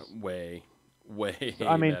Chaos. Way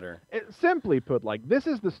better. Simply put, like, this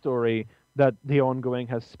is the story that the ongoing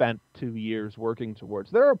has spent 2 years working towards.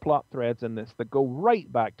 There are plot threads in this that go right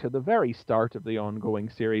back to the very start of the ongoing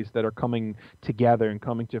series that are coming together and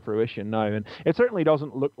coming to fruition now. And it certainly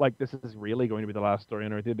doesn't look like this is really going to be the last story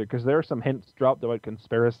on Earth either, because there are some hints dropped about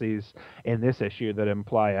conspiracies in this issue that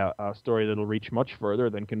imply a story that'll reach much further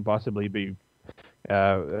than can possibly be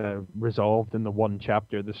resolved in the one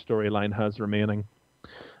chapter the storyline has remaining.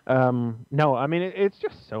 No, I mean, it's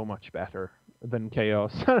just so much better than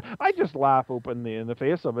Chaos. I just laugh openly in the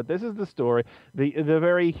face of it. This is the story, the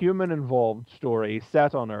very human-involved story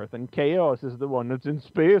set on Earth, and Chaos is the one that's in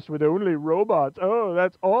space with only robots. Oh,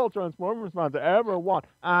 that's all Transformers fans ever want,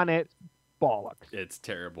 and it's bollocks. It's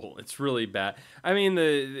terrible. It's really bad. I mean,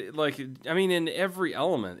 in every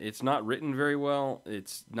element, it's not written very well.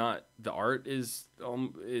 It's not. The art is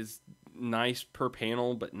nice per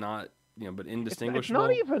panel, but not. But indistinguishable. It's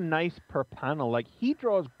not even nice per panel. Like, he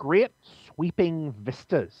draws great sweeping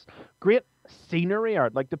vistas, great scenery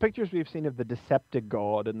art. Like, the pictures we've seen of the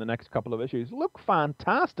Decepticon in the next couple of issues look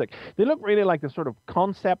fantastic. They look really like the sort of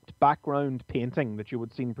concept background painting that you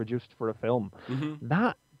would see produced for a film. Mm-hmm.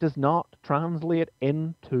 That does not translate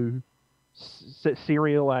into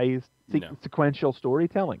serialized sequential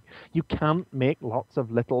storytelling. You can't make lots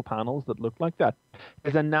of little panels that look like that.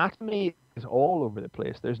 His anatomy is all over the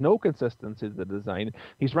place. There's no consistency to the design.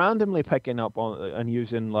 He's randomly picking up on and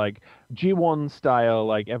using like G1 style,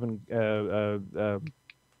 like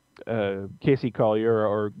Casey Collier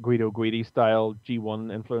or Guido Guidi style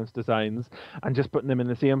G1 influenced designs, and just putting them in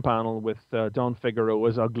the same panel with Don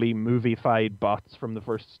Figueroa's ugly movie-fied bots from the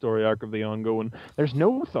first story arc of the ongoing. There's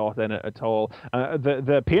no thought in it at all.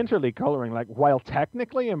 The painterly coloring, like, while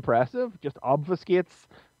technically impressive, just obfuscates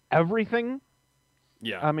everything.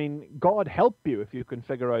 Yeah. I mean, God help you if you can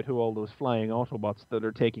figure out who all those flying Autobots that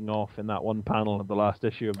are taking off in that one panel of the last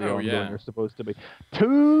issue of the ongoing are supposed to be.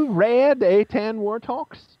 2 red A10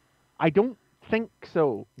 Warthawks? I don't think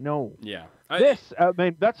so. No. Yeah. I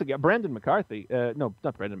mean, that's Brendan McCarthy. No,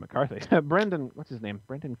 not Brendan McCarthy. Brendan, what's his name?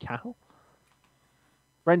 Brendan Cahill?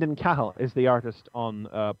 Brendan Cahill is the artist on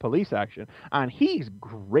Police Action, and he's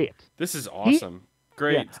great. This is awesome.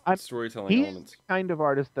 great Yeah, storytelling he's elements. the kind of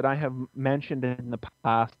artist that I have mentioned in the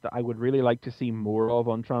past that I would really like to see more of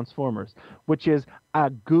on Transformers, which is a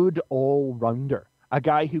good all-rounder. A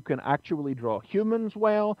guy who can actually draw humans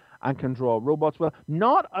well and can draw robots well.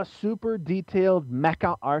 Not a super detailed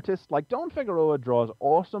mecha artist. Like, Don Figueroa draws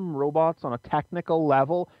awesome robots on a technical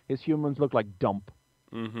level. His humans look like dump.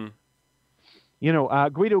 Mm-hmm. You know,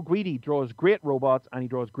 Guido Guidi draws great robots and he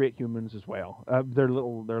draws great humans as well. They're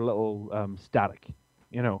little static.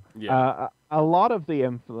 You know, Yeah. a lot of the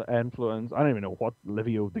influence. I don't even know what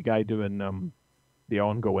Livio, the guy doing the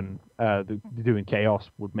ongoing doing Chaos,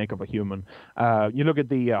 would make of a human. You look at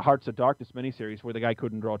the Hearts of Darkness miniseries where the guy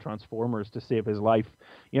couldn't draw Transformers to save his life.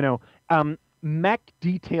 You know, mech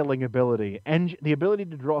detailing ability, the ability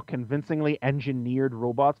to draw convincingly engineered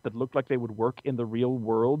robots that look like they would work in the real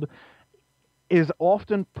world is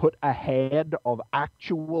often put ahead of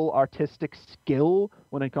actual artistic skill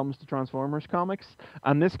when it comes to Transformers comics.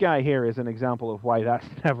 And this guy here is an example of why that's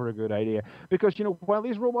never a good idea. Because, you know, while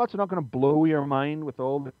these robots are not going to blow your mind with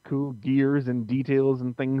all the cool gears and details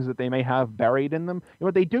and things that they may have buried in them, you know,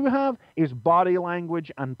 what they do have is body language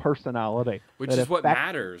and personality. Which is what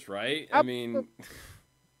matters, right? I mean,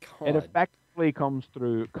 God. It effectively comes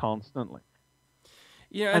through constantly.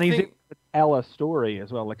 Yeah, and he's able to tell a story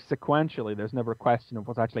as well, like sequentially. There's never a question of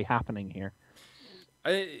what's actually happening here.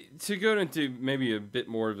 To go into maybe a bit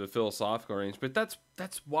more of the philosophical range, but that's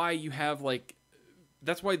why you have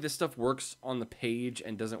that's why this stuff works on the page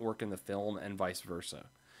and doesn't work in the film, and vice versa.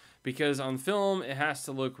 Because on film it has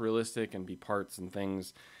to look realistic and be parts and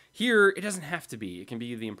things. Here it doesn't have to be. It can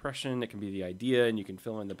be the impression, it can be the idea, and you can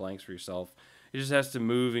fill in the blanks for yourself. It just has to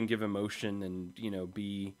move and give emotion and, you know,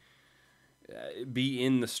 be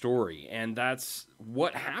in the story, and that's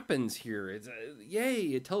what happens here. It's yay!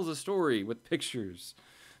 It tells a story with pictures.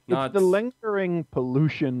 It's the lingering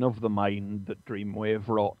pollution of the mind that Dreamwave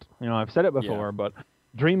wrought. You know, I've said it before, but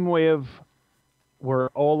Dreamwave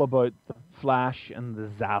were all about the flash and the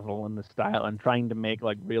zazzle and the style, and trying to make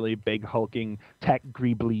like really big hulking tech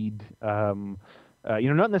greebleed. You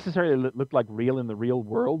know, not necessarily look like real in the real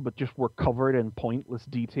world, but just were covered in pointless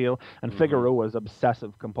detail. And Figueroa's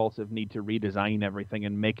obsessive compulsive need to redesign everything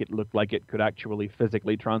and make it look like it could actually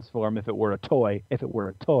physically transform if it were a toy. If it were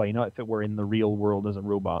a toy, not if it were in the real world as a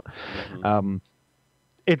robot.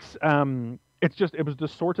 It was the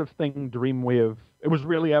sort of thing Dreamwave. It was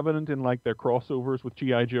really evident in like their crossovers with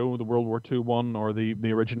G.I. Joe, the World War II one, or the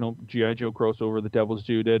original G.I. Joe crossover that Devil's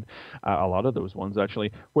Due did. A lot of those ones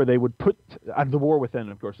actually, where they would put, and The War Within,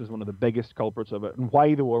 of course, is one of the biggest culprits of it. And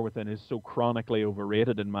why The War Within is so chronically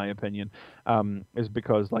overrated, in my opinion, is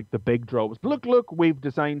because like the big draw was, look, we've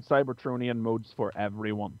designed Cybertronian modes for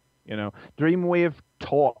everyone. You know, Dreamwave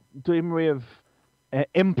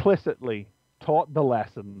implicitly taught the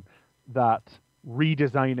lesson that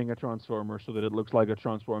redesigning a Transformer so that it looks like it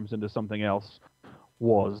transforms into something else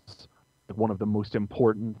was one of the most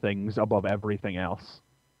important things above everything else.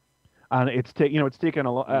 And it's taken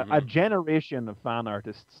a generation of fan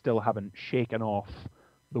artists still haven't shaken off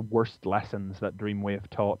the worst lessons that Dreamwave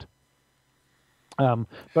taught.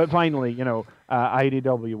 But finally, you know,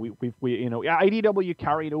 IDW, IDW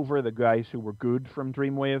carried over the guys who were good from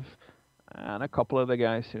Dreamwave, and a couple of the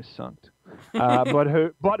guys who sucked, but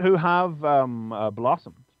who have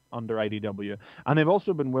blossomed under IDW, and they've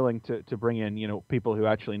also been willing to bring in, you know, people who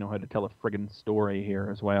actually know how to tell a friggin' story here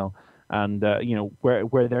as well, and you know,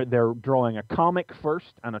 where they're drawing a comic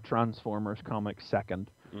first and a Transformers comic second,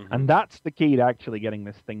 and that's the key to actually getting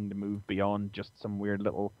this thing to move beyond just some weird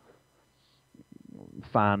little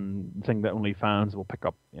fan thing that only fans will pick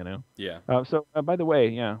up, you know. Yeah. So by the way,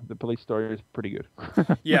 yeah, the police story is pretty good.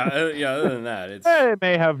 yeah. Other than that, it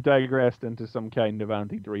may have digressed into some kind of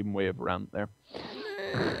anti-Dreamwave rant there.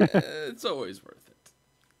 It's always worth it.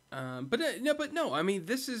 But no. I mean,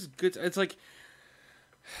 this is good. It's like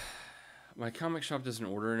my comic shop doesn't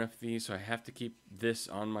order enough of these, so I have to keep this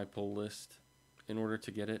on my pull list in order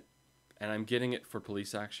to get it. And I'm getting it for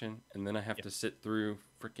Police Action, and then I have to sit through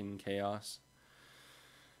freaking Chaos.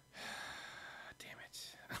 Damn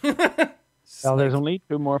it. Well, there's only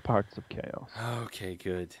 2 more parts of Chaos. Okay,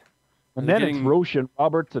 good. And then it's Roshan,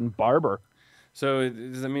 Roberts, and Barber. So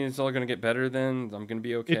does that mean it's all going to get better then? I'm going to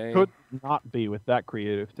be okay? It could not be with that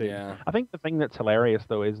creative team. Yeah. I think the thing that's hilarious,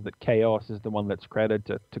 though, is that Chaos is the one that's credited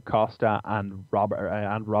to Costa and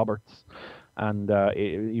Roberts. And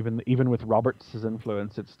even with Roberts'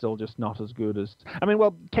 influence, it's still just not as good as... I mean,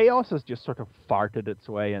 well, Chaos has just sort of farted its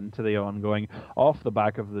way into the ongoing, off the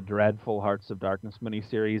back of the dreadful Hearts of Darkness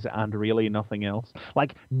miniseries and really nothing else.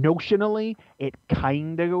 Like, notionally, it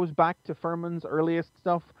kind of goes back to Furman's earliest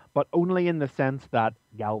stuff, but only in the sense that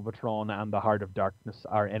Galvatron and the Heart of Darkness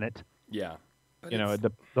are in it. Yeah. But You know,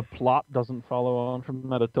 the plot doesn't follow on from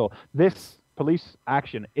that at all. This police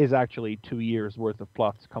action is actually 2 years worth of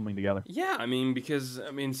plots coming together. Yeah, I mean, because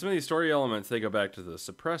some of these story elements, they go back to the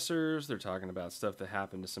suppressors. They're talking about stuff that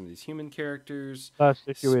happened to some of these human characters. Last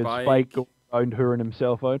issue is Spike going around hurling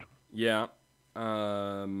himself out. Yeah.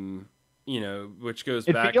 You know, which goes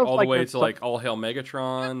back all the way to like All Hail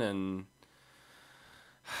Megatron and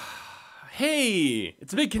hey,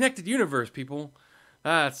 it's a big connected universe, people.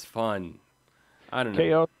 That's fun. I don't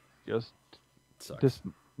know. Chaos just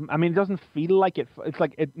I mean, it doesn't feel like it. It's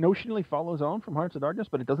like it notionally follows on from Hearts of Darkness,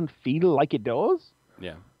 but it doesn't feel like it does.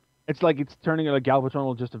 Yeah. It's like it's turning like Galvatron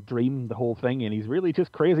will just have dreamed the whole thing, and he's really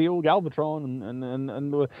just crazy old Galvatron.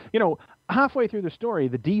 And you know, halfway through the story,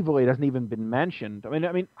 the D-Void hasn't even been mentioned. I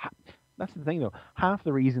mean, that's the thing though. Half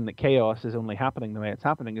the reason that Chaos is only happening the way it's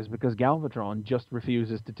happening is because Galvatron just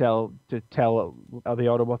refuses to tell the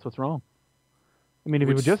Autobots what's wrong. I mean, if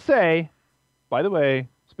he would just say, by the way,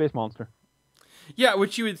 space monster. Yeah,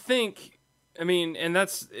 which you would think. I mean, and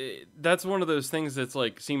that's one of those things that's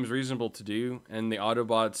like seems reasonable to do, and the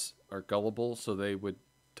Autobots are gullible, so they would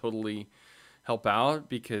totally help out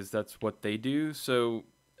because that's what they do. So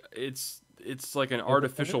it's like an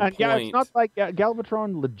artificial point. Yeah, it's not like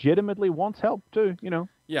Galvatron legitimately wants help too. You know.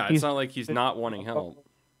 Yeah, it's not like he's not wanting help.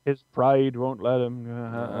 His pride won't let him.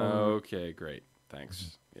 Okay, great,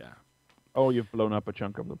 thanks. Yeah. Oh, you've blown up a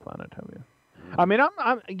chunk of the planet, have you? I mean,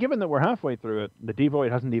 I'm given that we're halfway through it, the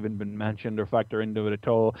D-Void hasn't even been mentioned or factored into it at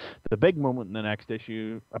all. The big moment in the next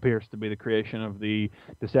issue appears to be the creation of the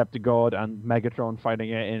Decepticon and Megatron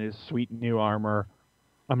fighting it in his sweet new armor.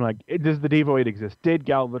 I'm like, does the D-Void exist? Did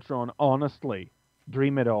Galvatron honestly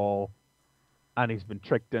dream it all, and he's been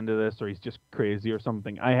tricked into this, or he's just crazy or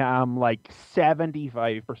something? I am like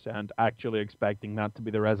 75% actually expecting that to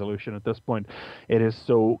be the resolution at this point. It is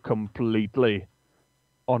so completely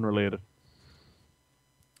unrelated.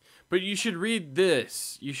 But you should read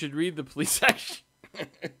this. You should read the police action.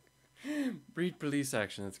 Read police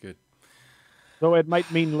action. That's good. Though it might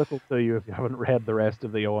mean little to you if you haven't read the rest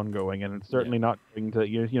of the ongoing, and it's certainly not going to.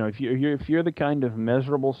 You know, if you're the kind of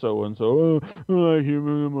miserable so and so,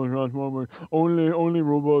 Transformers, only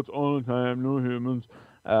robots all the time, no humans.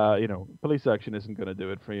 You know, police action isn't going to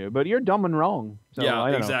do it for you. But you're dumb and wrong. So, yeah,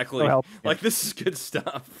 exactly. Like this is good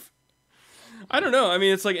stuff. I don't know. I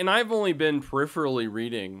mean, it's like, and I've only been peripherally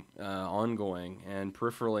reading ongoing and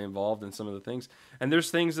peripherally involved in some of the things. And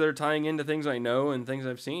there's things that are tying into things I know and things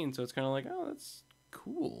I've seen. So it's kind of like, oh, that's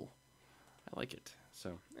cool. I like it.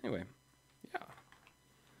 So anyway, yeah.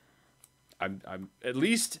 I'm at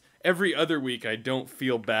least every other week I don't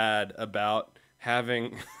feel bad about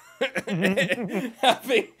having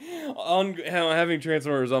having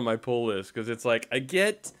Transformers on my pull list, because it's like I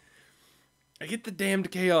get the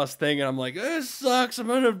damned Chaos thing, and I'm like, this sucks. I'm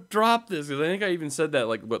gonna drop this, because I think I even said that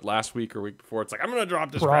like last week or week before. It's like, I'm gonna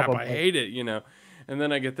drop this crap. I hate it, you know. And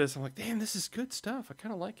then I get this. I'm like, damn, this is good stuff. I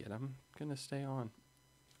kind of like it. I'm gonna stay on.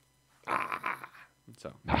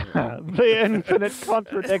 So the infinite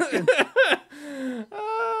contradiction.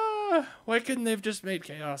 Why couldn't they have just made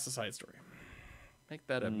Chaos a side story? Make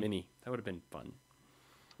that a mini. That would have been fun.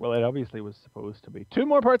 Well, it obviously was supposed to be. 2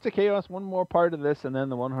 more parts of Chaos, 1 more part of this, and then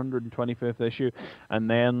the 125th issue. And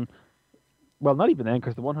then, well, not even then,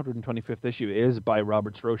 because the 125th issue is by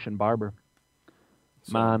Robert Strosh and Barber.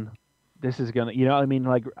 So, man, this is going to, you know, I mean,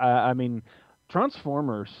 like,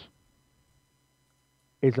 Transformers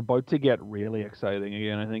is about to get really exciting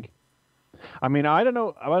again, I think. I mean, I don't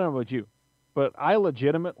know about you, but I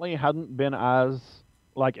legitimately hadn't been as,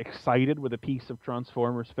 like, excited with a piece of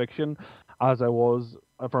Transformers fiction as I was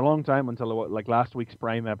for a long time until like last week's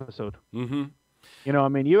Prime episode. Mm-hmm. You know, I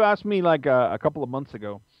mean, you asked me like a couple of months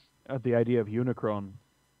ago at the idea of Unicron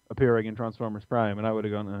appearing in Transformers Prime, and I would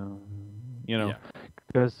have gone, you know,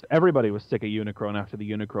 because everybody was sick of Unicron after the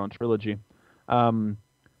Unicron trilogy.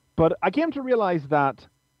 But I came to realize that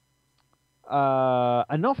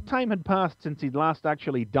enough time had passed since he'd last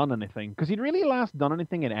actually done anything, because he'd really last done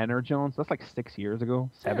anything in Energon. That's like 6 years ago,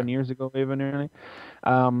 7 years ago, even nearly.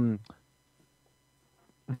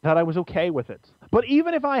 That I was okay with it. But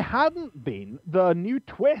even if I hadn't been, the new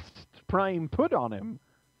twist Prime put on him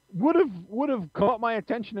would have caught my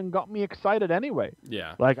attention and got me excited anyway.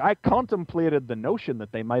 Yeah. Like, I contemplated the notion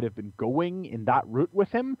that they might have been going in that route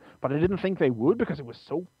with him, but I didn't think they would, because it was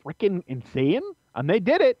so freaking insane. And they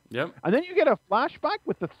did it. Yep. And then you get a flashback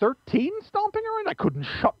with the 13 stomping around. I couldn't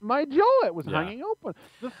shut my jaw. It was hanging open.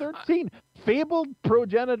 The 13 fabled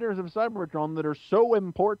progenitors of Cybertron that are so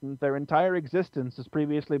important, their entire existence has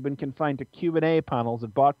previously been confined to Q&A panels at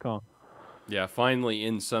BotCon. Yeah, finally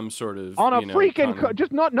in some sort of On a freaking canon.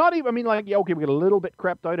 just not even. I mean, like, yeah, okay, we got a little bit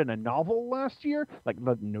crept out in a novel last year, like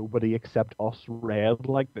that nobody except us read,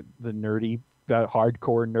 like the nerdy,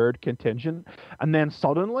 hardcore nerd contingent, and then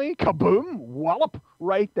suddenly, kaboom, wallop,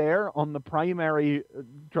 right there on the primary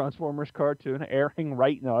Transformers cartoon airing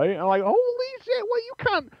right now. And I'm like, holy shit! Well, you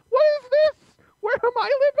can't. What is this? Where am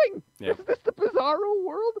I living? Yeah. Is this the Bizarro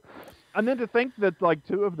world? And then to think that like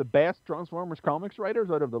two of the best Transformers comics writers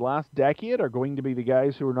out of the last decade are going to be the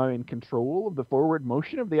guys who are now in control of the forward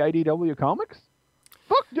motion of the IDW comics.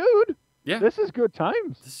 Fuck, dude. Yeah. This is good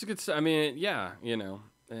times. This is good. I mean, yeah,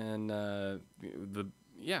 and I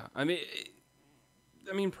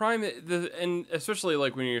mean, Prime, and especially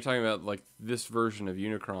like when you're talking about like this version of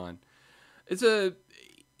Unicron, it's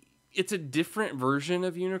a different version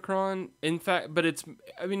of Unicron. In fact, but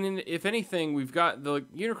I mean, if anything, we've got the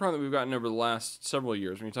Unicron that we've gotten over the last several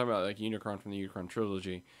years. When you talk about like Unicron from the Unicron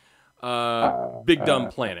trilogy, big dumb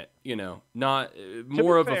planet, not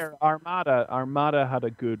more of fair, Armada had a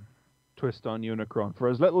good twist on Unicron. For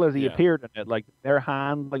as little as he appeared in it, like their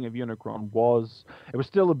handling of Unicron it was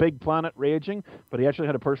still a big planet raging, but he actually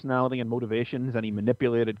had a personality and motivations, and he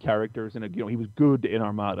manipulated characters, and he was good in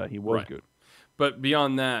Armada. He was good. But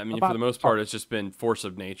beyond that, I mean, for the most part, it's just been force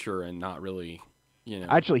of nature and not really,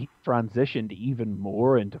 Actually, he transitioned even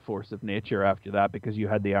more into force of nature after that, because you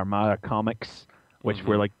had the Armada comics, which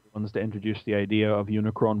were like the ones to introduce the idea of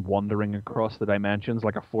Unicron wandering across the dimensions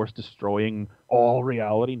like a force destroying all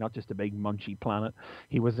reality, not just a big munchy planet.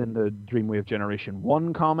 He was in the Dreamwave Generation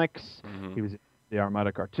 1 comics. He was in the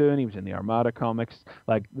Armada cartoon. He was in the Armada comics.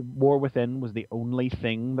 Like, War Within was the only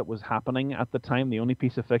thing that was happening at the time, the only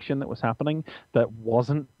piece of fiction that was happening that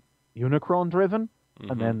wasn't Unicron driven.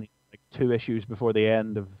 And then like 2 issues before the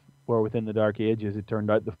end of War Within the Dark Ages, it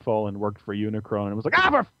turned out the Fallen worked for Unicron, and it was like,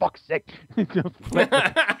 for fuck's sake!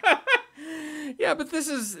 Yeah, but this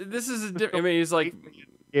is a different. I mean, he's like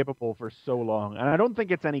capable for so long, and I don't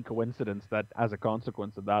think it's any coincidence that as a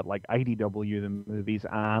consequence of that, like IDW, the movies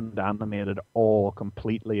and animated, all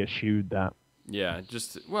completely eschewed that. Yeah,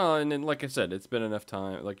 and then like I said, it's been enough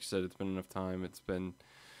time. Like you said, it's been enough time. It's been.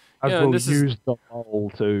 Used the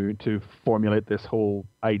all to formulate this whole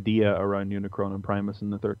idea around Unicron and Primus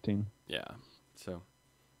and the 13. Yeah, so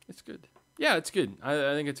it's good. Yeah, it's good.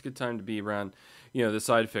 I think it's a good time to be around, the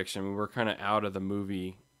side fiction. I mean, we're kind of out of the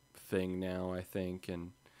movie thing now, I think,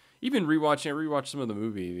 and even rewatched some of the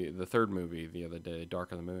movie, the third movie the other day,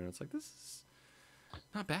 Dark of the Moon. It's like, this is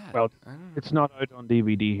not bad. Well, it's not out on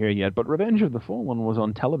DVD here yet, but Revenge of the Fallen was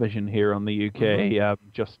on television here on the UK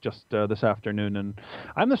just this afternoon, and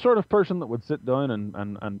I'm the sort of person that would sit down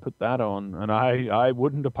and put that on, and I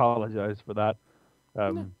wouldn't apologize for that.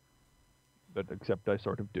 But except I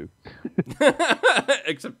sort of do.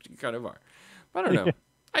 Except you kind of are. But I don't know.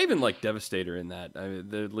 I even like Devastator in that.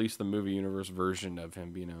 At least the movie universe version of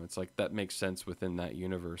him, it's like that makes sense within that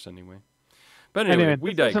universe anyway. But anyway,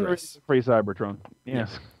 we digress. Free Cybertron.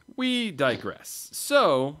 Yes. Yeah. We digress.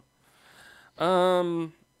 So, I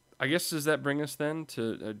guess does that bring us then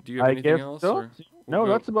to? Do you have anything else? So. No,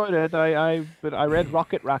 that's about it. But I read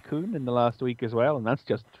Rocket Raccoon in the last week as well, and that's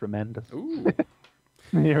just tremendous. Ooh.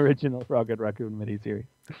 The original Rocket Raccoon miniseries.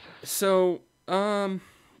 So,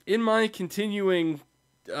 in my continuing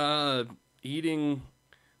eating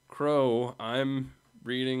crow, I'm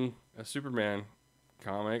reading a Superman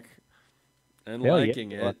comic and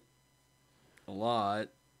liking it a lot.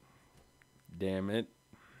 Damn it.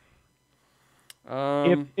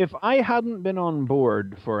 If I hadn't been on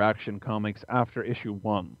board for Action Comics after issue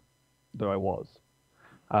 1, though I was,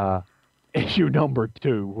 issue number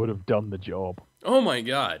 2 would have done the job. Oh my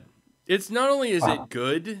god. It's not only is it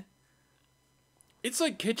good, it's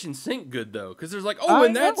like kitchen sink good though, because there's like,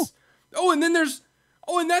 and that's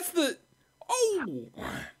the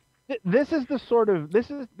This is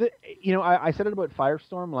the I said it about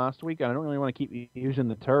Firestorm last week, and I don't really want to keep using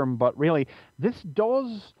the term, but really this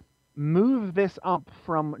does move this up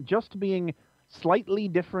from just being slightly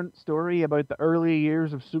different story about the early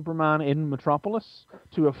years of Superman in Metropolis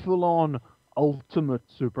to a full-on ultimate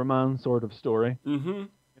Superman sort of story.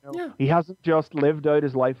 He hasn't just lived out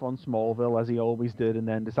his life on Smallville as he always did and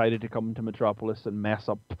then decided to come to Metropolis and mess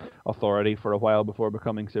up authority for a while before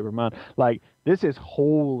becoming Superman. Like, this is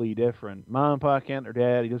wholly different. Man and Pa Kent are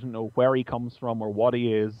dead. He doesn't know where he comes from or what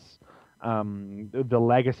he is. The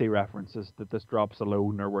legacy references that this drops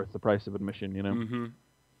alone are worth the price of admission,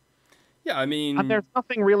 Yeah, I mean... And there's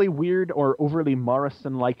nothing really weird or overly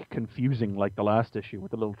Morrison-like confusing like the last issue with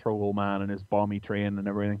the little troll man and his bomby train and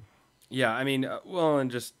everything. Yeah, I mean,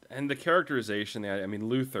 and the characterization, I mean,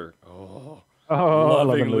 Luthor. Oh,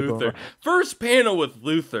 loving Luthor. Luthor. First panel with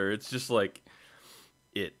Luthor, it's just like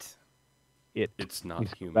it's not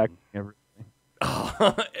He's human. back everything.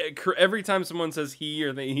 Every time someone says he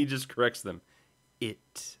or they, he just corrects them.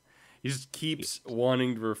 It. He just keeps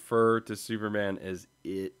wanting to refer to Superman as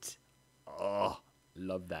it. Oh,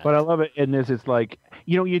 love that. But I love it in this. It's like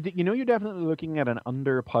you're definitely looking at an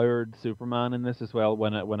underpowered Superman in this as well.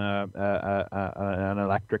 When an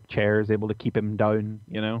electric chair is able to keep him down,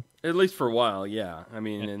 At least for a while, yeah. I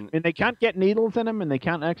mean, and they can't get needles in him, and they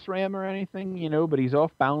can't X-ray him or anything, But he's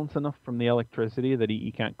off balance enough from the electricity that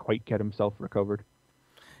he can't quite get himself recovered.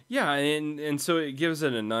 Yeah, and so it gives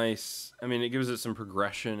it a nice. I mean, it gives it some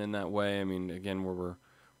progression in that way. I mean, again, where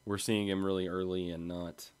we're seeing him really early and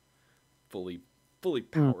not fully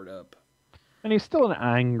powered up. And he's still an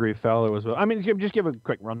angry fellow as well. I mean, just give a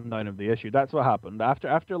quick rundown of the issue. That's what happened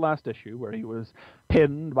after last issue, where he was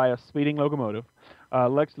pinned by a speeding locomotive.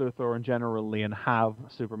 Lex Luthor and General Lane have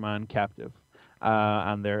Superman captive,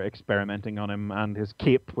 and they're experimenting on him and his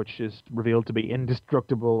cape, which is revealed to be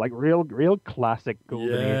indestructible, like real classic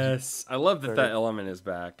golden age. Yes, I love that element is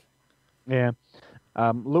back. Yeah,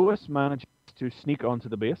 Lois manages to sneak onto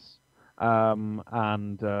the base, and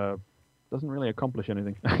doesn't really accomplish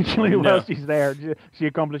anything actually while she's there. She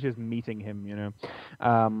accomplishes meeting him,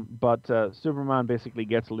 but Superman basically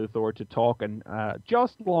gets Luthor to talk, and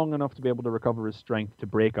just long enough to be able to recover his strength to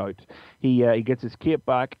break out. He gets his cape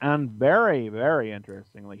back, and very, very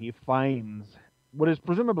interestingly, he finds what is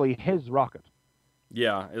presumably his rocket.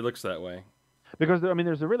 Yeah, it looks that way. Because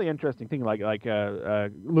there's a really interesting thing, like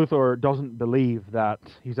Luthor doesn't believe that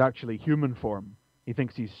he's actually human form. He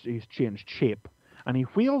thinks he's changed shape. And he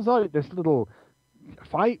wheels out this little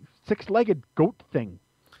 6-legged goat thing.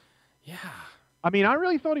 Yeah. I mean, I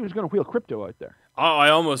really thought he was going to wheel Crypto out there. Oh,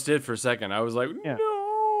 I almost did for a second. I was like, yeah.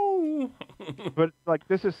 No. But like,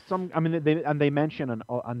 this is they mention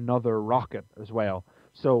another rocket as well.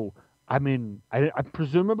 So I mean, I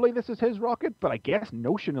presumably this is his rocket, but I guess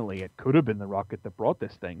notionally it could have been the rocket that brought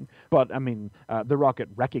this thing. But I mean, the rocket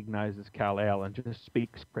recognizes Kal-El and just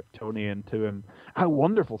speaks Kryptonian to him. A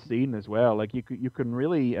wonderful scene as well. Like you can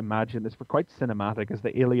really imagine this for quite cinematic as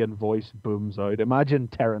the alien voice booms out. Imagine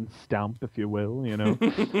Terrence Stamp, if you will,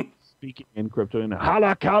 speaking in Kryptonian.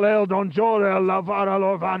 Hala Kal-El Don Jor-El Lavara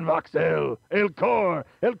Lorvan Vaxel El Kor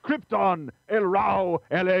El Krypton El Rao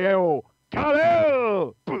El Eo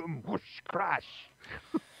Kal-El! Boom, whoosh, crash.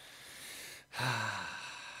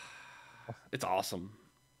 It's awesome.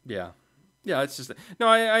 Yeah. Yeah, it's just... No,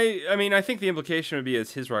 I mean, I think the implication would be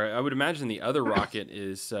it's his rocket. I would imagine the other rocket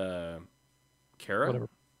is Kara? Whatever.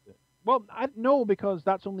 Well, no, because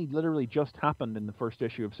that's only literally just happened in the first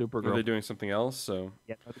issue of Supergirl. Are they doing something else? So.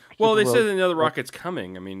 Yeah, well, they said another rocket's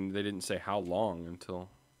coming. I mean, they didn't say how long until...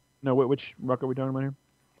 No, which rocket are we talking about here?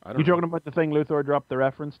 You talking about the thing Luthor dropped the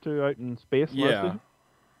reference to out in space? Yeah.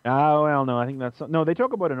 Oh, well, no, I think that's... No, they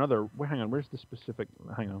talk about another... Hang on, where's the specific...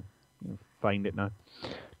 Hang on. I'll find it now.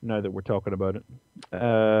 Now that we're talking about it.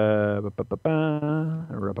 I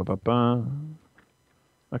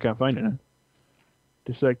can't find it now.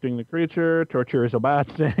 Dissecting the creature. Torture is a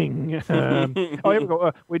bad thing. Here we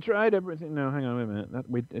go. We tried everything. No, hang on, wait a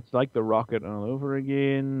minute. It's like the rocket all over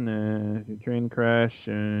again. Train crash.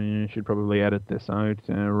 You should probably edit this out.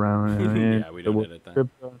 Yeah, we don't edit that.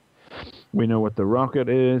 We know what the rocket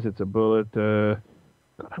is. It's a bullet. God,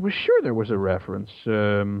 I was sure there was a reference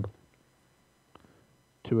to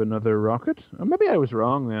another rocket. Or maybe I was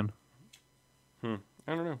wrong then.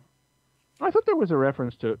 I don't know. I thought there was a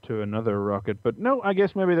reference to another rocket, but no, I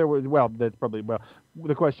guess maybe there was. Well, that's probably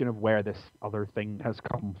the question of where this other thing has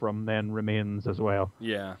come from then remains as well.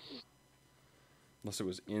 Yeah. Unless it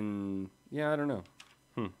was in. Yeah, I don't know.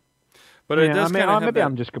 But it does kind of. Maybe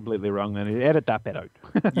I'm just completely wrong then. Edit that bit out.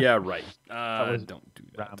 Yeah, right. Don't do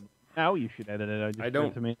that. Now you should edit it out. I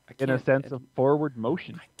don't. To me, in a sense of forward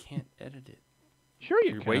motion. I can't edit it. Sure,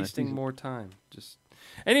 You're wasting more time. Just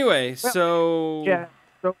anyway. So yeah.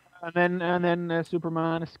 And then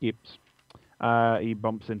Superman escapes. He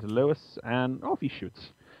bumps into Lois, and off he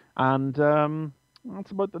shoots. And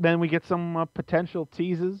that's about. Then we get some potential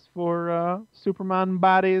teases for Superman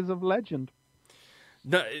baddies of legend.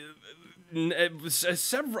 No,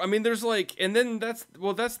 several. I mean, there's like, and then that's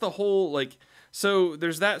the whole like. So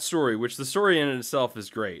there's that story, which the story in itself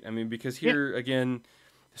is great. I mean, because here again,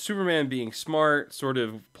 Superman being smart, sort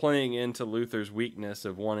of playing into Luthor's weakness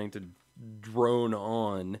of wanting to drone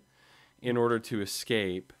on in order to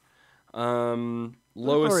escape.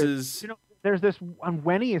 Lois's... there's this... And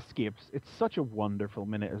when he escapes, it's such a wonderful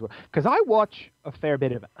minute as well. Because I watch a fair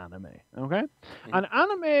bit of anime, okay? And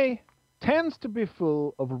anime tends to be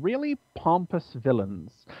full of really pompous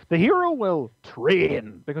villains. The hero will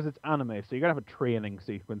train because it's anime, so you gotta have a training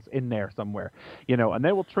sequence in there somewhere, and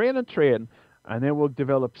they will train, and they will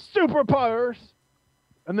develop superpowers,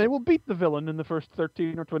 and they will beat the villain in the first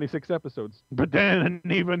 13 or 26 episodes. But then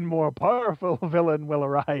an even more powerful villain will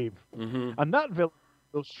arrive, and that villain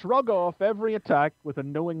will shrug off every attack with a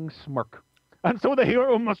knowing smirk, and so the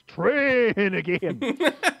hero must train again.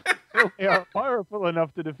 They are powerful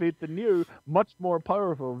enough to defeat the new, much more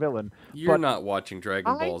powerful villain. You're not watching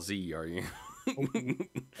Dragon Ball Z, are you?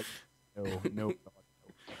 No.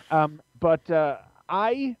 But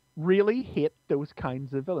I really hate those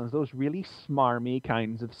kinds of villains, those really smarmy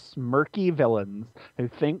kinds of smirky villains who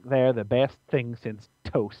think they're the best thing since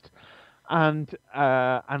toast. And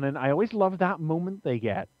then I always love that moment they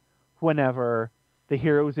get whenever the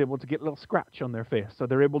hero is able to get a little scratch on their face, so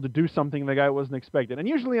they're able to do something the guy wasn't expecting. And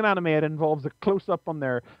usually in anime, it involves a close-up on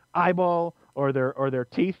their eyeball or their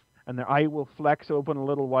teeth, and their eye will flex open a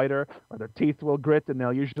little wider, or their teeth will grit, and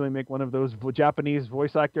they'll usually make one of those Japanese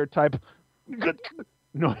voice actor type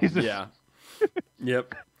noises. Yeah.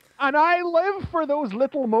 Yep. And I live for those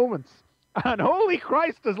little moments. And holy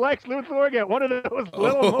Christ, does Lex Luthor get one of those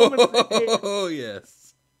little moments? Oh, yes.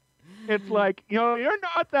 It's like, you're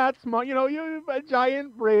not that smart. You have a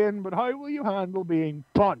giant brain, but how will you handle being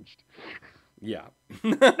punched? Yeah.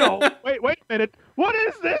 No, wait a minute. What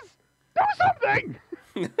is this? Do something!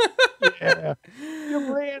 Yeah.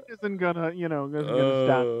 Your brain isn't gonna stand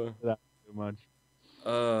for that too much.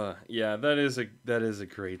 Yeah, that is a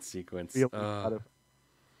great sequence.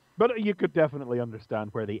 But you could definitely understand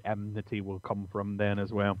where the enmity will come from then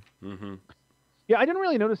as well. Mm-hmm. Yeah, I didn't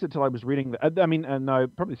really notice it till I was reading. And now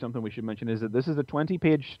probably something we should mention is that this is a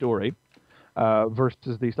 20-page story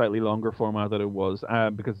versus the slightly longer format that it was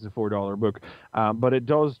because it's a $4 book. But it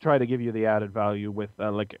does try to give you the added value with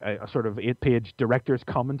like a sort of 8-page director's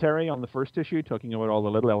commentary on the first issue, talking about all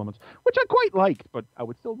the little elements, which I quite liked, but I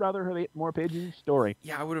would still rather have 8 more pages of story.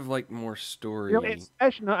 Yeah, I would have liked more story.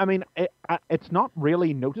 It's not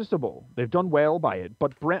really noticeable. They've done well by it,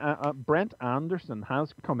 but Brent Anderson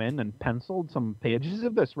has come in and penciled some pages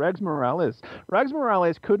of this. Regs Morales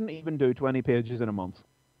couldn't even do 20 pages in a month.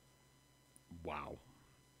 Wow.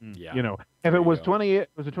 Yeah. If it was 28, it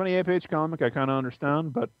was a 28-page comic, I kind of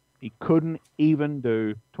understand, but he couldn't even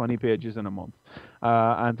do 20 pages in a month.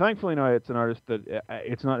 And thankfully now it's an artist that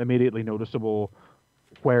it's not immediately noticeable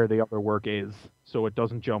where the other work is, so it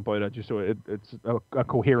doesn't jump out at you. So it's a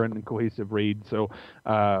coherent and cohesive read. So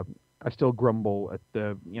I still grumble at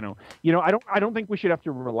the, I don't think we should have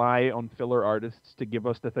to rely on filler artists to give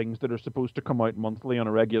us the things that are supposed to come out monthly on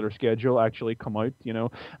a regular schedule actually come out, And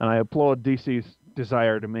I applaud DC's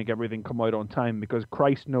desire to make everything come out on time, because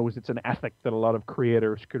Christ knows it's an ethic that a lot of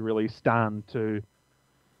creators could really stand to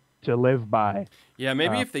live by. Yeah,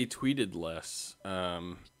 maybe if they tweeted less,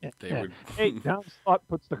 they would. Hey, Dan Slott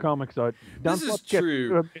puts the comics out. This is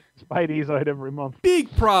true. Spidey's out every month.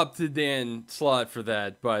 Big prop to Dan Slott for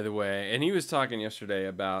that, by the way. And he was talking yesterday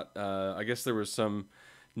about, I guess there was some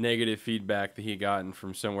negative feedback that he gotten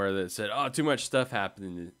from somewhere that said, "Oh, too much stuff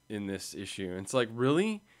happened in this issue." And it's like,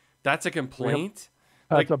 really? That's a complaint?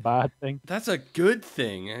 That's a bad thing. That's a good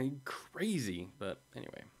thing. I mean, crazy. But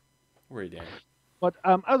anyway, where are you, Dan? But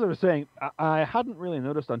as I was saying, I hadn't really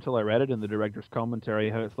noticed until I read it in the director's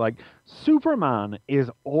commentary how it's like Superman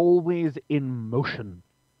is always in motion.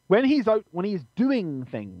 When he's out, when he's doing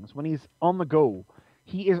things, when he's on the go,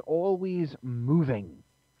 he is always moving.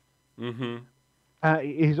 Mm-hmm.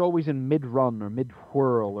 He's always in mid-run or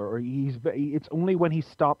mid-whirl, or it's only when he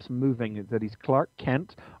stops moving that he's Clark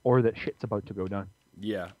Kent or that shit's about to go down.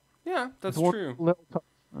 Yeah, that's true.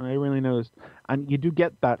 I really noticed. And you do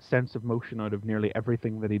get that sense of motion out of nearly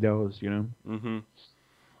everything that he does, Mm-hmm.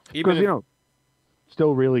 Because,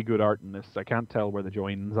 still really good art in this. I can't tell where the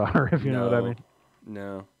joins are, if you know what I mean.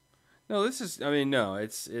 No, this is,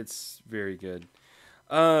 it's very good.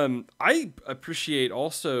 I appreciate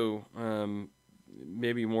also,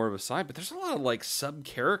 maybe more of a side, but there's a lot of, like,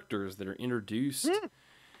 sub-characters that are introduced.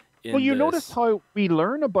 Well, you notice how we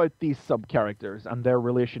learn about these sub-characters and their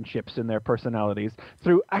relationships and their personalities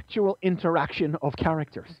through actual interaction of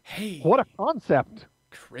characters. Hey! What a concept!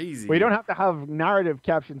 Crazy. We don't have to have narrative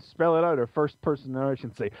captions spell it out or first-person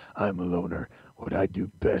narration say, "I'm a loner. What I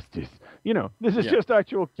do best is..." This is just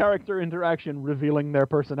actual character interaction revealing their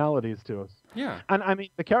personalities to us. Yeah. And,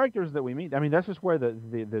 the characters that we meet, that's just where the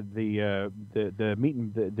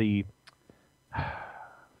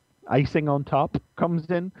icing on top comes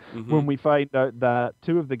in, when we find out that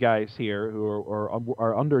two of the guys here who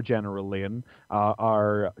are under General Lane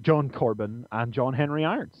are John Corbin and John Henry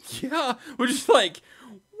Irons. Yeah, we're just like,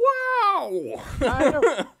 Wow. I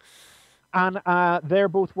know. And they're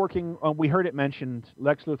both working on, we heard it mentioned,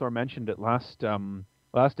 Lex Luthor mentioned it last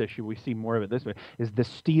issue, we see more of it this way, is the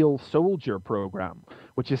Steel Soldier program,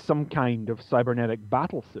 which is some kind of cybernetic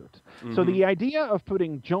battle suit. So the idea of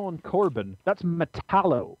putting John Corbin, that's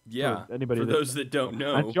Metallo. Yeah, for anybody for those that don't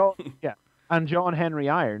know. And John Henry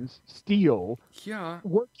Irons, Steel,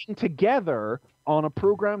 working together on a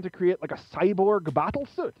program to create like a cyborg battle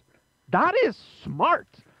suit. That is smart.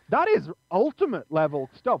 That is ultimate level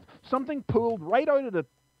stuff. Something pulled right out of the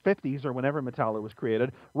 50s or whenever Metallo was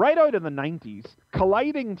created, right out of the 90s,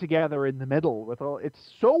 colliding together in the middle with all.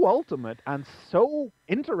 It's so ultimate and so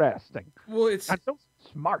interesting. Well, it's and so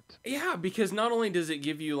smart. Yeah, because not only does it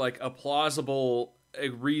give you like a plausible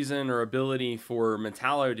reason or ability for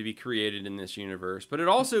Metallo to be created in this universe, but it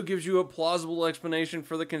also gives you a plausible explanation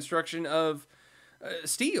for the construction of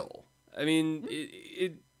Steel. I mean,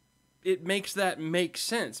 it makes that make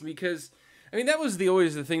sense, because I mean that was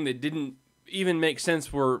always the thing that didn't even make sense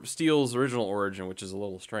for Steel's original origin, which is a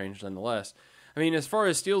little strange nonetheless. I mean, as far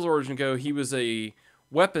as Steel's origin go, he was a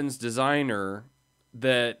weapons designer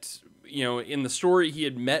that, you know, in the story he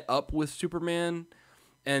had met up with Superman,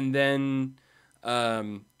 and then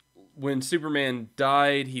when Superman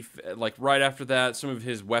died, he like right after that, some of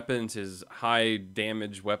his weapons, his high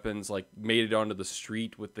damage weapons, like made it onto the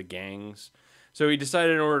street with the gangs. So he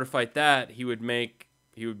decided in order to fight that, he would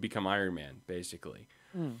become Iron Man, basically.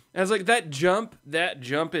 And it's like that jump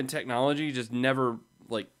in technology just never,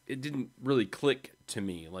 like, it didn't really click to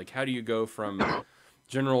me. Like, how do you go from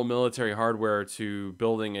general military hardware to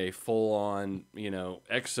building a full-on, you know,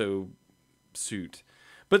 exo suit?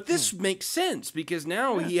 But this makes sense, because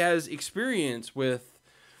now he has experience with,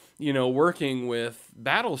 you know, working with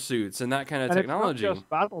battle suits and that kind of technology. It's not just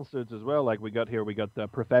battle suits as well. Like we got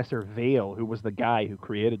Professor Vale, who was the guy who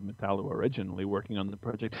created Metallo originally, working on the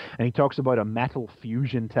project, and he talks about a metal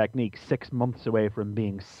fusion technique 6 months away from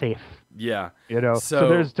being safe. Yeah, you know.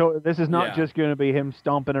 So this is not just going to be him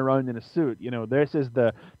stomping around in a suit. You know, this is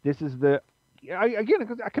the. Again,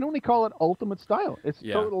 I can only call it ultimate style. It's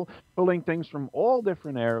total pulling things from all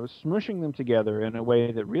different eras, smushing them together in a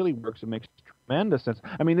way that really works and makes tremendous sense.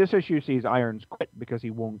 I mean, this issue sees Irons quit because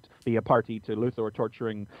he won't be a party to Luthor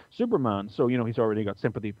torturing Superman. So, you know, he's already got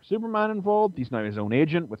sympathy for Superman involved. He's now his own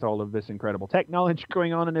agent with all of this incredible technology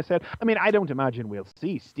going on in his head. I mean, I don't imagine we'll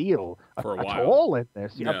see Steel at all in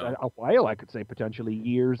this. No. A while, I could say potentially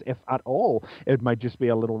years, if at all. It might just be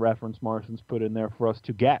a little reference Morrison's put in there for us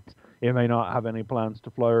to get. It may not have any plans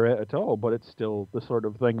to flower it at all, but it's still the sort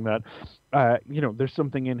of thing that, you know, there's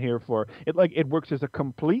something in here for it. Like, it works as a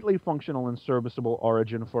completely functional and serviceable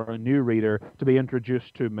origin for a new reader to be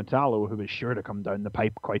introduced to Metallo, who is sure to come down the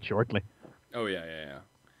pipe quite shortly. Oh yeah.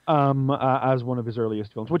 As one of his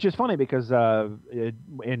earliest films, which is funny because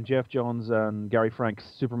in Jeff Johns and Gary Frank's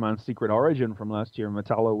Superman Secret Origin from last year,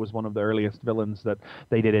 Metallo was one of the earliest villains that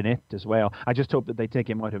they did in it as well. I just hope that they take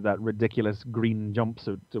him out of that ridiculous green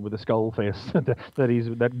jumpsuit with a skull face,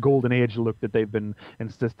 that golden age look that they've been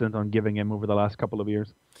insistent on giving him over the last couple of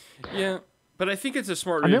years. Yeah. But I think it's a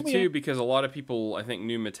smart move too, because a lot of people, I think,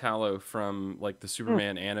 knew Metallo from like the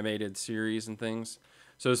Superman animated series and things.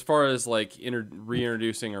 So as far as like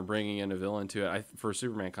reintroducing or bringing in a villain to it, for a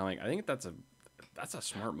Superman comic, I think that's a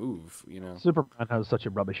smart move. You know, Superman has such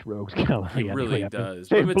a rubbish rogues gallery. He really does.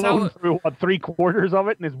 They've blown through 3/4 of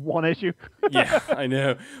it in his one issue. Yeah, I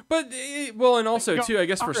know. But and also too, I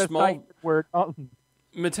guess for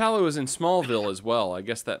Metallo is in Smallville as well. I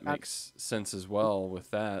guess that makes sense as well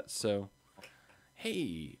with that. So,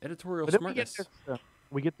 hey, editorial smartness.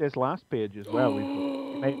 We get this last page as well.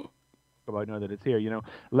 We about now that it's here, you know,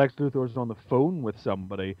 Lex Luthor's on the phone with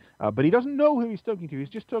somebody, but he doesn't know who he's talking to. He's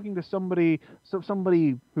just talking to somebody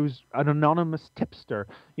who's an anonymous tipster.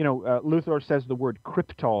 You know, Luthor says the word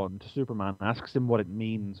Krypton to Superman, asks him what it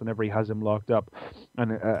means whenever he has him locked up,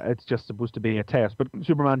 and it's just supposed to be a test. But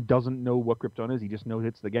Superman doesn't know what Krypton is. He just knows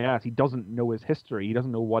it's the gas. He doesn't know his history. He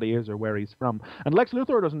doesn't know what he is or where he's from. And Lex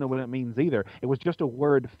Luthor doesn't know what it means either. It was just a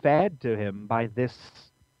word fed to him by this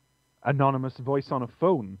anonymous voice on a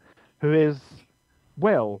phone, who is,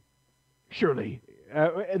 well, surely,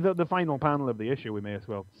 the final panel of the issue, we may as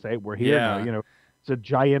well say, we're here now, you know. It's a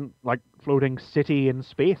giant, like, floating city in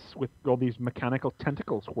space with all these mechanical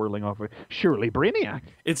tentacles whirling off it. Surely Brainiac.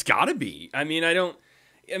 It's gotta be. I mean, it's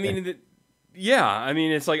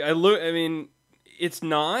like, it's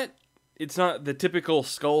not the typical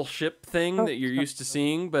skull ship thing that you're used to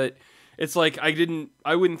seeing, but it's like,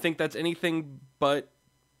 I wouldn't think that's anything but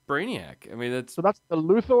Brainiac. I mean, that's the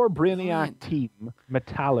Luthor Brainiac team,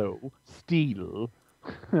 Metallo, Steel,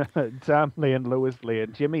 Sam Lane, Lois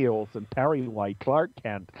Lane, Jimmy Olsen, Perry White, Clark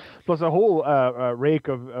Kent, plus a whole rake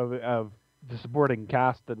of the supporting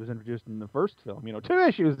cast that was introduced in the first film. 2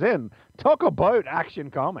 issues in, talk about Action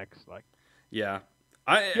Comics. Like, Yeah.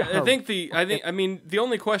 I mean, the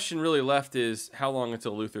only question really left is how long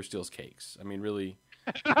until Luther steals cakes. I mean, really,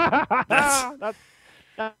 that's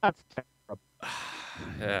that's terrible.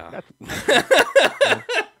 Yeah.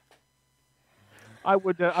 I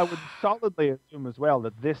would solidly assume as well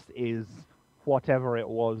that this is whatever it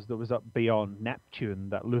was that was up beyond Neptune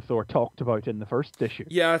that Luthor talked about in the first issue.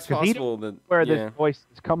 Yeah, it's possible that where this voice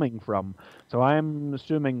is coming from. So I'm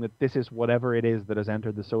assuming that this is whatever it is that has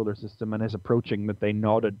entered the solar system and is approaching that they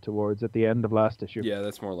nodded towards at the end of last issue. Yeah,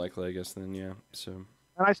 that's more likely, I guess, then, yeah. So.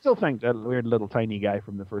 And I still think that weird little tiny guy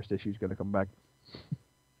from the first issue is going to come back.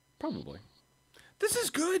 Probably. This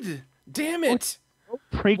is good. Damn it.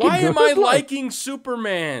 Why am I liking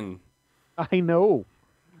Superman? I know.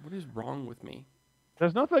 What is wrong with me?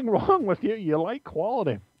 There's nothing wrong with you. You like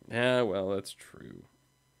quality. Yeah, well, that's true.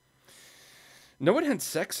 No one had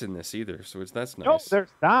sex in this either, so that's nice. No, there's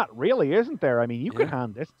not really, isn't there? I mean, you could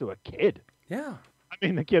hand this to a kid. Yeah. I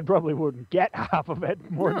mean, the kid probably wouldn't get half of it,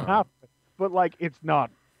 more than half of it. But, like, it's not...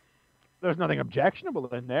 There's nothing objectionable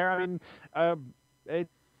in there. I mean, it's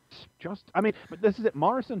just... I mean, but this is it.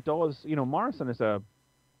 Morrison does... Morrison is a...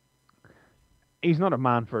 He's not a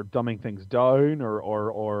man for dumbing things down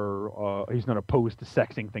or he's not opposed to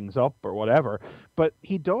sexing things up or whatever. But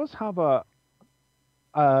he does have a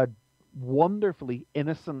wonderfully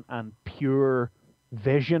innocent and pure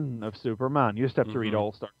vision of Superman. You just have to read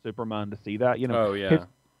All-Star Superman to see that. His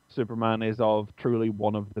Superman is truly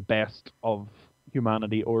one of the best of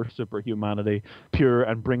humanity or superhumanity, pure,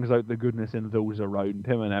 and brings out the goodness in those around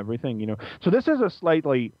him and everything. So this is a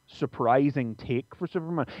slightly surprising take for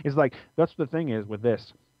Superman. It's like, that's the thing is with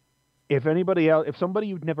this. If somebody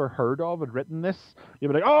you'd never heard of had written this, you'd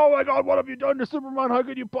be like, oh my God, what have you done to Superman? How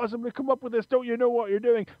could you possibly come up with this? Don't you know what you're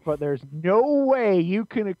doing? But there's no way you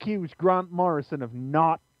can accuse Grant Morrison of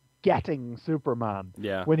not getting Superman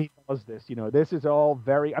when he does this. This is all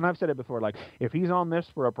very, and I've said it before, like, if he's on this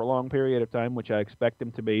for a prolonged period of time, which I expect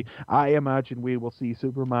him to be, I imagine we will see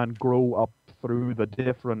Superman grow up through the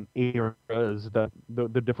different eras, the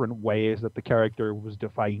different ways that the character was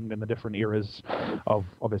defined in the different eras of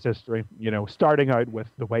his history. Starting out with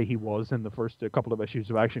the way he was in the first couple of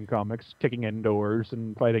issues of Action Comics, kicking indoors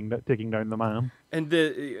and taking down the man. And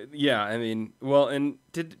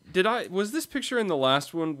was this picture in the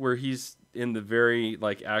last one where he's in the very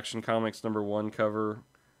like Action Comics #1 cover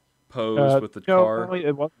pose with the car?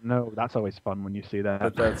 No, that's always fun when you see that.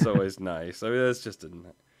 But that's always nice. I mean, that's just and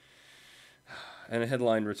a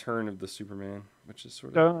headline "Return of the Superman," which is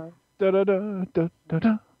sort of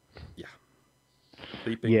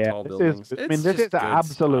leaping tall buildings. This is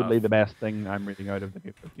absolutely the best thing I'm reading out of the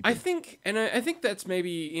New 52. I think that's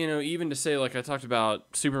maybe, even to say, like I talked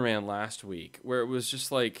about Superman last week, where it was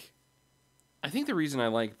just like, I think the reason I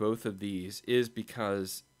like both of these is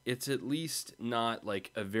because it's at least not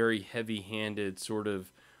like a very heavy-handed sort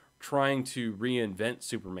of trying to reinvent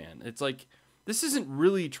Superman. It's like, this isn't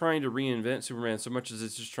really trying to reinvent Superman so much as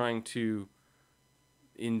it's just trying to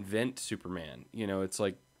invent Superman. It's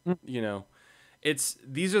like,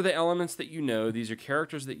 these are the elements that these are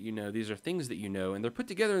characters that these are things that and they're put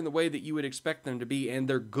together in the way that you would expect them to be, and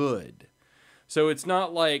they're good. So it's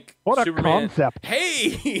not like what Superman, a concept.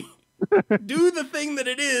 Hey, do the thing that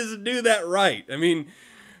it is and do that right. I mean,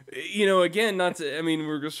 again,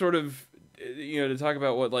 we're sort of, to talk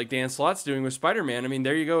about what like Dan Slott's doing with Spider-Man. I mean,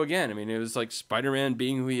 there you go again. I mean, it was like Spider-Man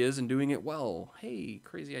being who he is and doing it well. Hey,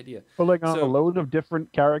 crazy idea. Pulling on a load of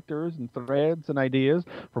different characters and threads and ideas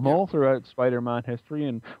from all throughout Spider-Man history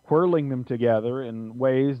and whirling them together in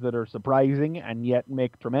ways that are surprising and yet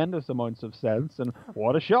make tremendous amounts of sense. And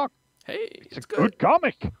what a shock. Hey, it's a good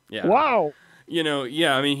comic. Yeah. Wow.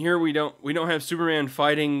 I mean, here we don't have Superman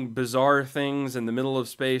fighting bizarre things in the middle of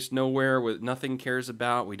space, nowhere, with nothing cares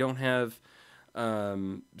about. We don't have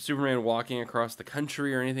Superman walking across the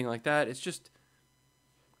country or anything like that. It's just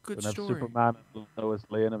good story. Superman and Lois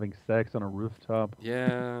Lane having sex on a rooftop.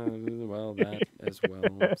 Yeah, well, that as well.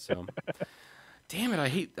 So, damn it,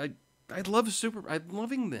 I love I'm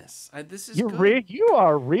loving this. This is good. You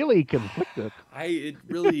are really conflicted.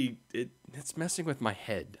 It's messing with my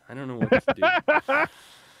head. I don't know what to do.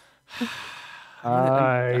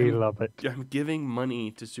 I love it. I'm giving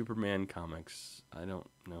money to Superman comics. I don't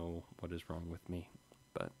know what is wrong with me,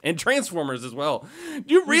 and Transformers as well.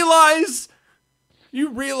 Do you realize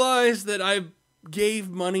that I gave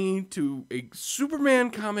money to a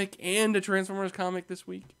Superman comic and a Transformers comic this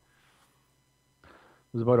week?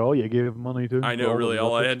 was about all you gave money to. I know, All really, the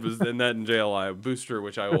all I rubbish. had was in that and JLI Booster,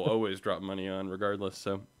 which I will always drop money on regardless.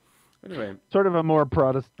 So, anyway, Sort of a more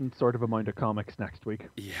Protestant sort of amount of comics next week.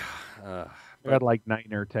 yeah, We had like 9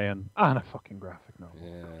 or 10 and a fucking graphic novel.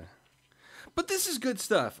 yeah. But this is good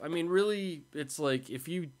stuff. I mean, really, it's like if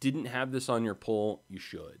you didn't have this on your pull, you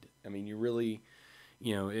should. I mean, you really,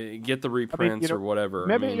 get the reprints or whatever.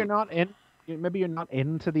 Maybe I mean, you're not in. Maybe you're not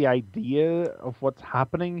into the idea of what's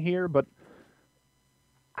happening here, but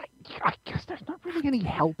I guess there's not really any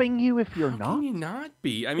helping you if you're how not. can you not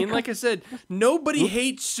be? I mean, like I said, nobody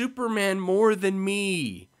hates Superman more than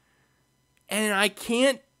me, and I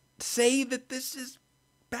can't say that this is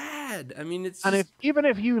bad. I mean, it's And just, even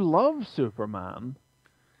if you love Superman,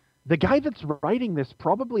 the guy that's writing this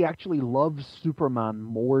probably actually loves Superman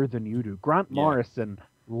more than you do. Grant Morrison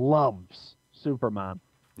loves Superman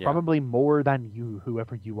probably more than you,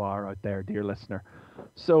 whoever you are out there, dear listener.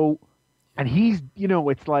 So, and he's,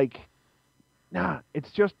 it's like,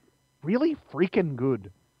 it's just really freaking good.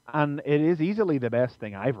 And it is easily the best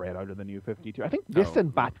thing I've read out of the New 52. I think this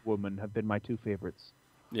and Batwoman have been my two favorites.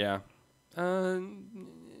 yeah.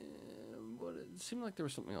 It seemed like there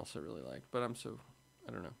was something else I really liked, but I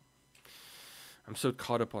don't know. I'm so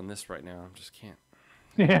caught up on this right now. I just can't.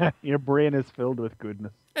 Yeah, your brain is filled with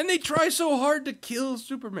goodness. And they try so hard to kill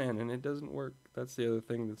Superman, and it doesn't work. That's the other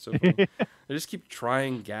thing that's so funny. They just keep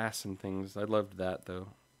trying gas and things. I loved that, though.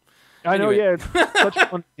 I know, Anyway. yeah, it's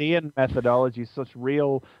such mundane methodology, such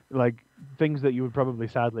real, things that you would probably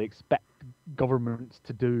sadly expect governments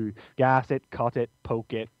to do. Gas it, cut it,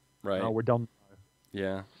 poke it. Right. Oh, we're done.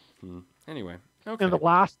 Yeah. Anyway. Okay. And the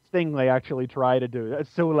last thing they actually try to do,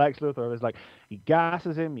 so Lex Luthor is like, he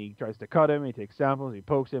gasses him, he tries to cut him, he takes samples, he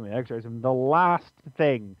pokes him, he x-rays him. The last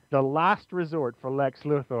thing, the last resort for Lex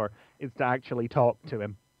Luthor is to actually talk to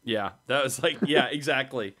him. Yeah. That was like, yeah,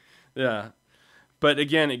 exactly. Yeah. But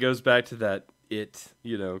again, it goes back to that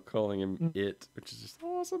calling him it, which is just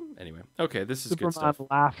awesome. Anyway. Okay, this is good Superman stuff.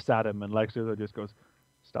 laughs at him, and Lex Luthor just goes,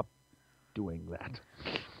 stop doing that.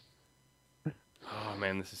 Oh,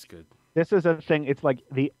 man, this is good. This is a thing. It's like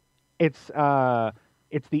it's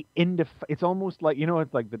almost like,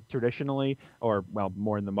 it's like the traditionally, or well,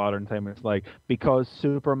 more in the modern time, it's like, because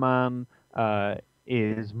Superman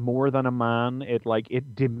is more than a man, it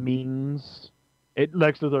demeans it.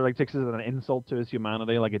 Lex Luthor takes it as an insult to his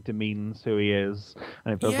humanity, like it demeans who he is,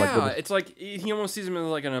 and it feels It's like he almost sees him as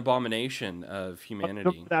like an abomination of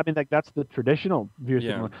humanity. I mean, that's the traditional view of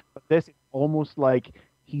Superman. But this is almost like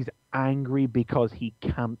he's angry because he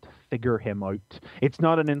can't figure him out. It's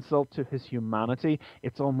not an insult to his humanity.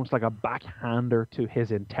 It's almost like a backhander to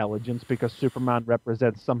his intelligence, because Superman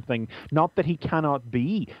represents something not that he cannot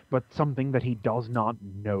be, but something that he does not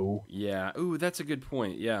know. Yeah. Ooh, that's a good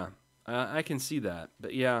point. Yeah. I can see that.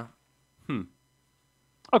 But yeah.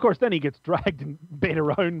 Of course, then he gets dragged and bait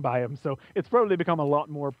around by him, so it's probably become a lot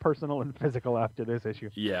more personal and physical after this issue.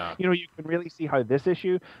 Yeah. You can really see how this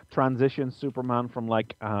issue transitions Superman from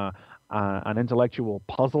an intellectual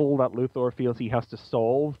puzzle that Luthor feels he has to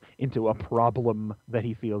solve into a problem that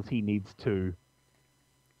he feels he needs to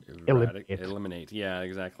eliminate. Yeah,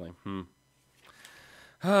 exactly.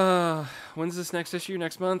 When's this next issue?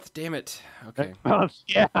 Next month? Damn it. Okay.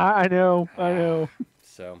 Yeah, I know.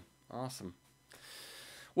 So, awesome.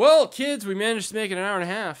 Well, kids, we managed to make it an hour and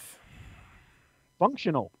a half.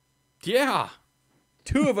 Functional. Yeah.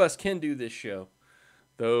 2 of us can do this show,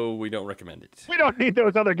 though we don't recommend it. We don't need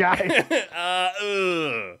those other guys.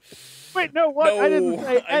 Wait, no, what? No, I didn't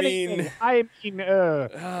say anything. They're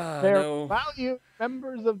no. valued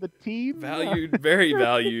members of the team. Valued, very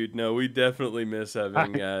valued. No, we definitely miss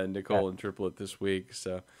having Nicole and Triplet this week,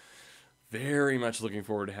 so very much looking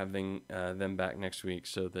forward to having them back next week,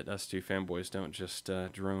 so that us two fanboys don't just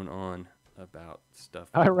drone on about stuff.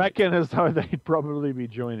 I reckon is how they'd probably be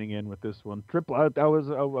joining in with this one. Triplet, I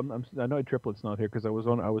know Triplet's not here because I was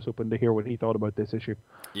hoping to hear what he thought about this issue.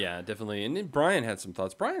 Yeah, definitely. And then Brian had some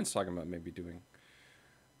thoughts. Brian's talking about maybe doing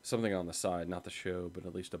something on the side, not the show, but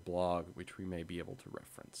at least a blog, which we may be able to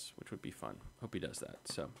reference, which would be fun. Hope he does that.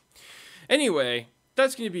 So, anyway,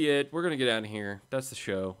 that's going to be it. We're going to get out of here. That's the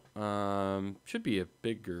show. Should be a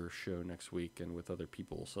bigger show next week and with other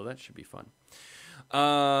people, so that should be fun.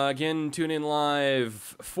 Again, tune in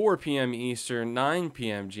live 4 p.m. Eastern, 9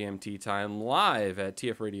 p.m. GMT time, live at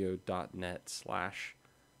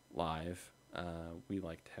tfradio.net/live. We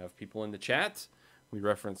like to have people in the chat. We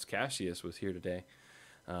referenced Cassius was here today.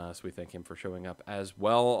 So we thank him for showing up as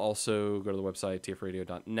well. Also, go to the website,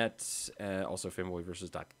 tfradio.net, also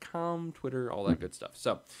fanboyversus.com, Twitter, all that good stuff.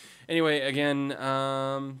 So, anyway, again,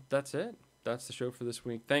 that's it. That's the show for this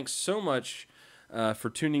week. Thanks so much for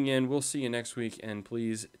tuning in. We'll see you next week, and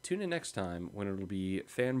please tune in next time when it'll be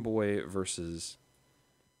Fanboy Versus.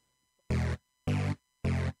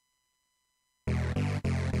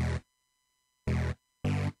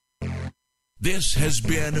 This has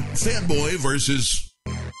been Fanboy Versus.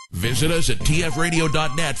 Visit us at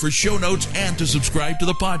tfradio.net for show notes and to subscribe to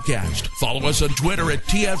the podcast. Follow us on Twitter at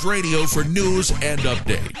tfradio for news and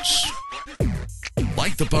updates.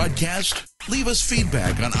 Like the podcast? Leave us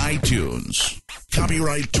feedback on iTunes.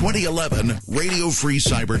 Copyright 2011 Radio Free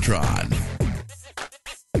Cybertron.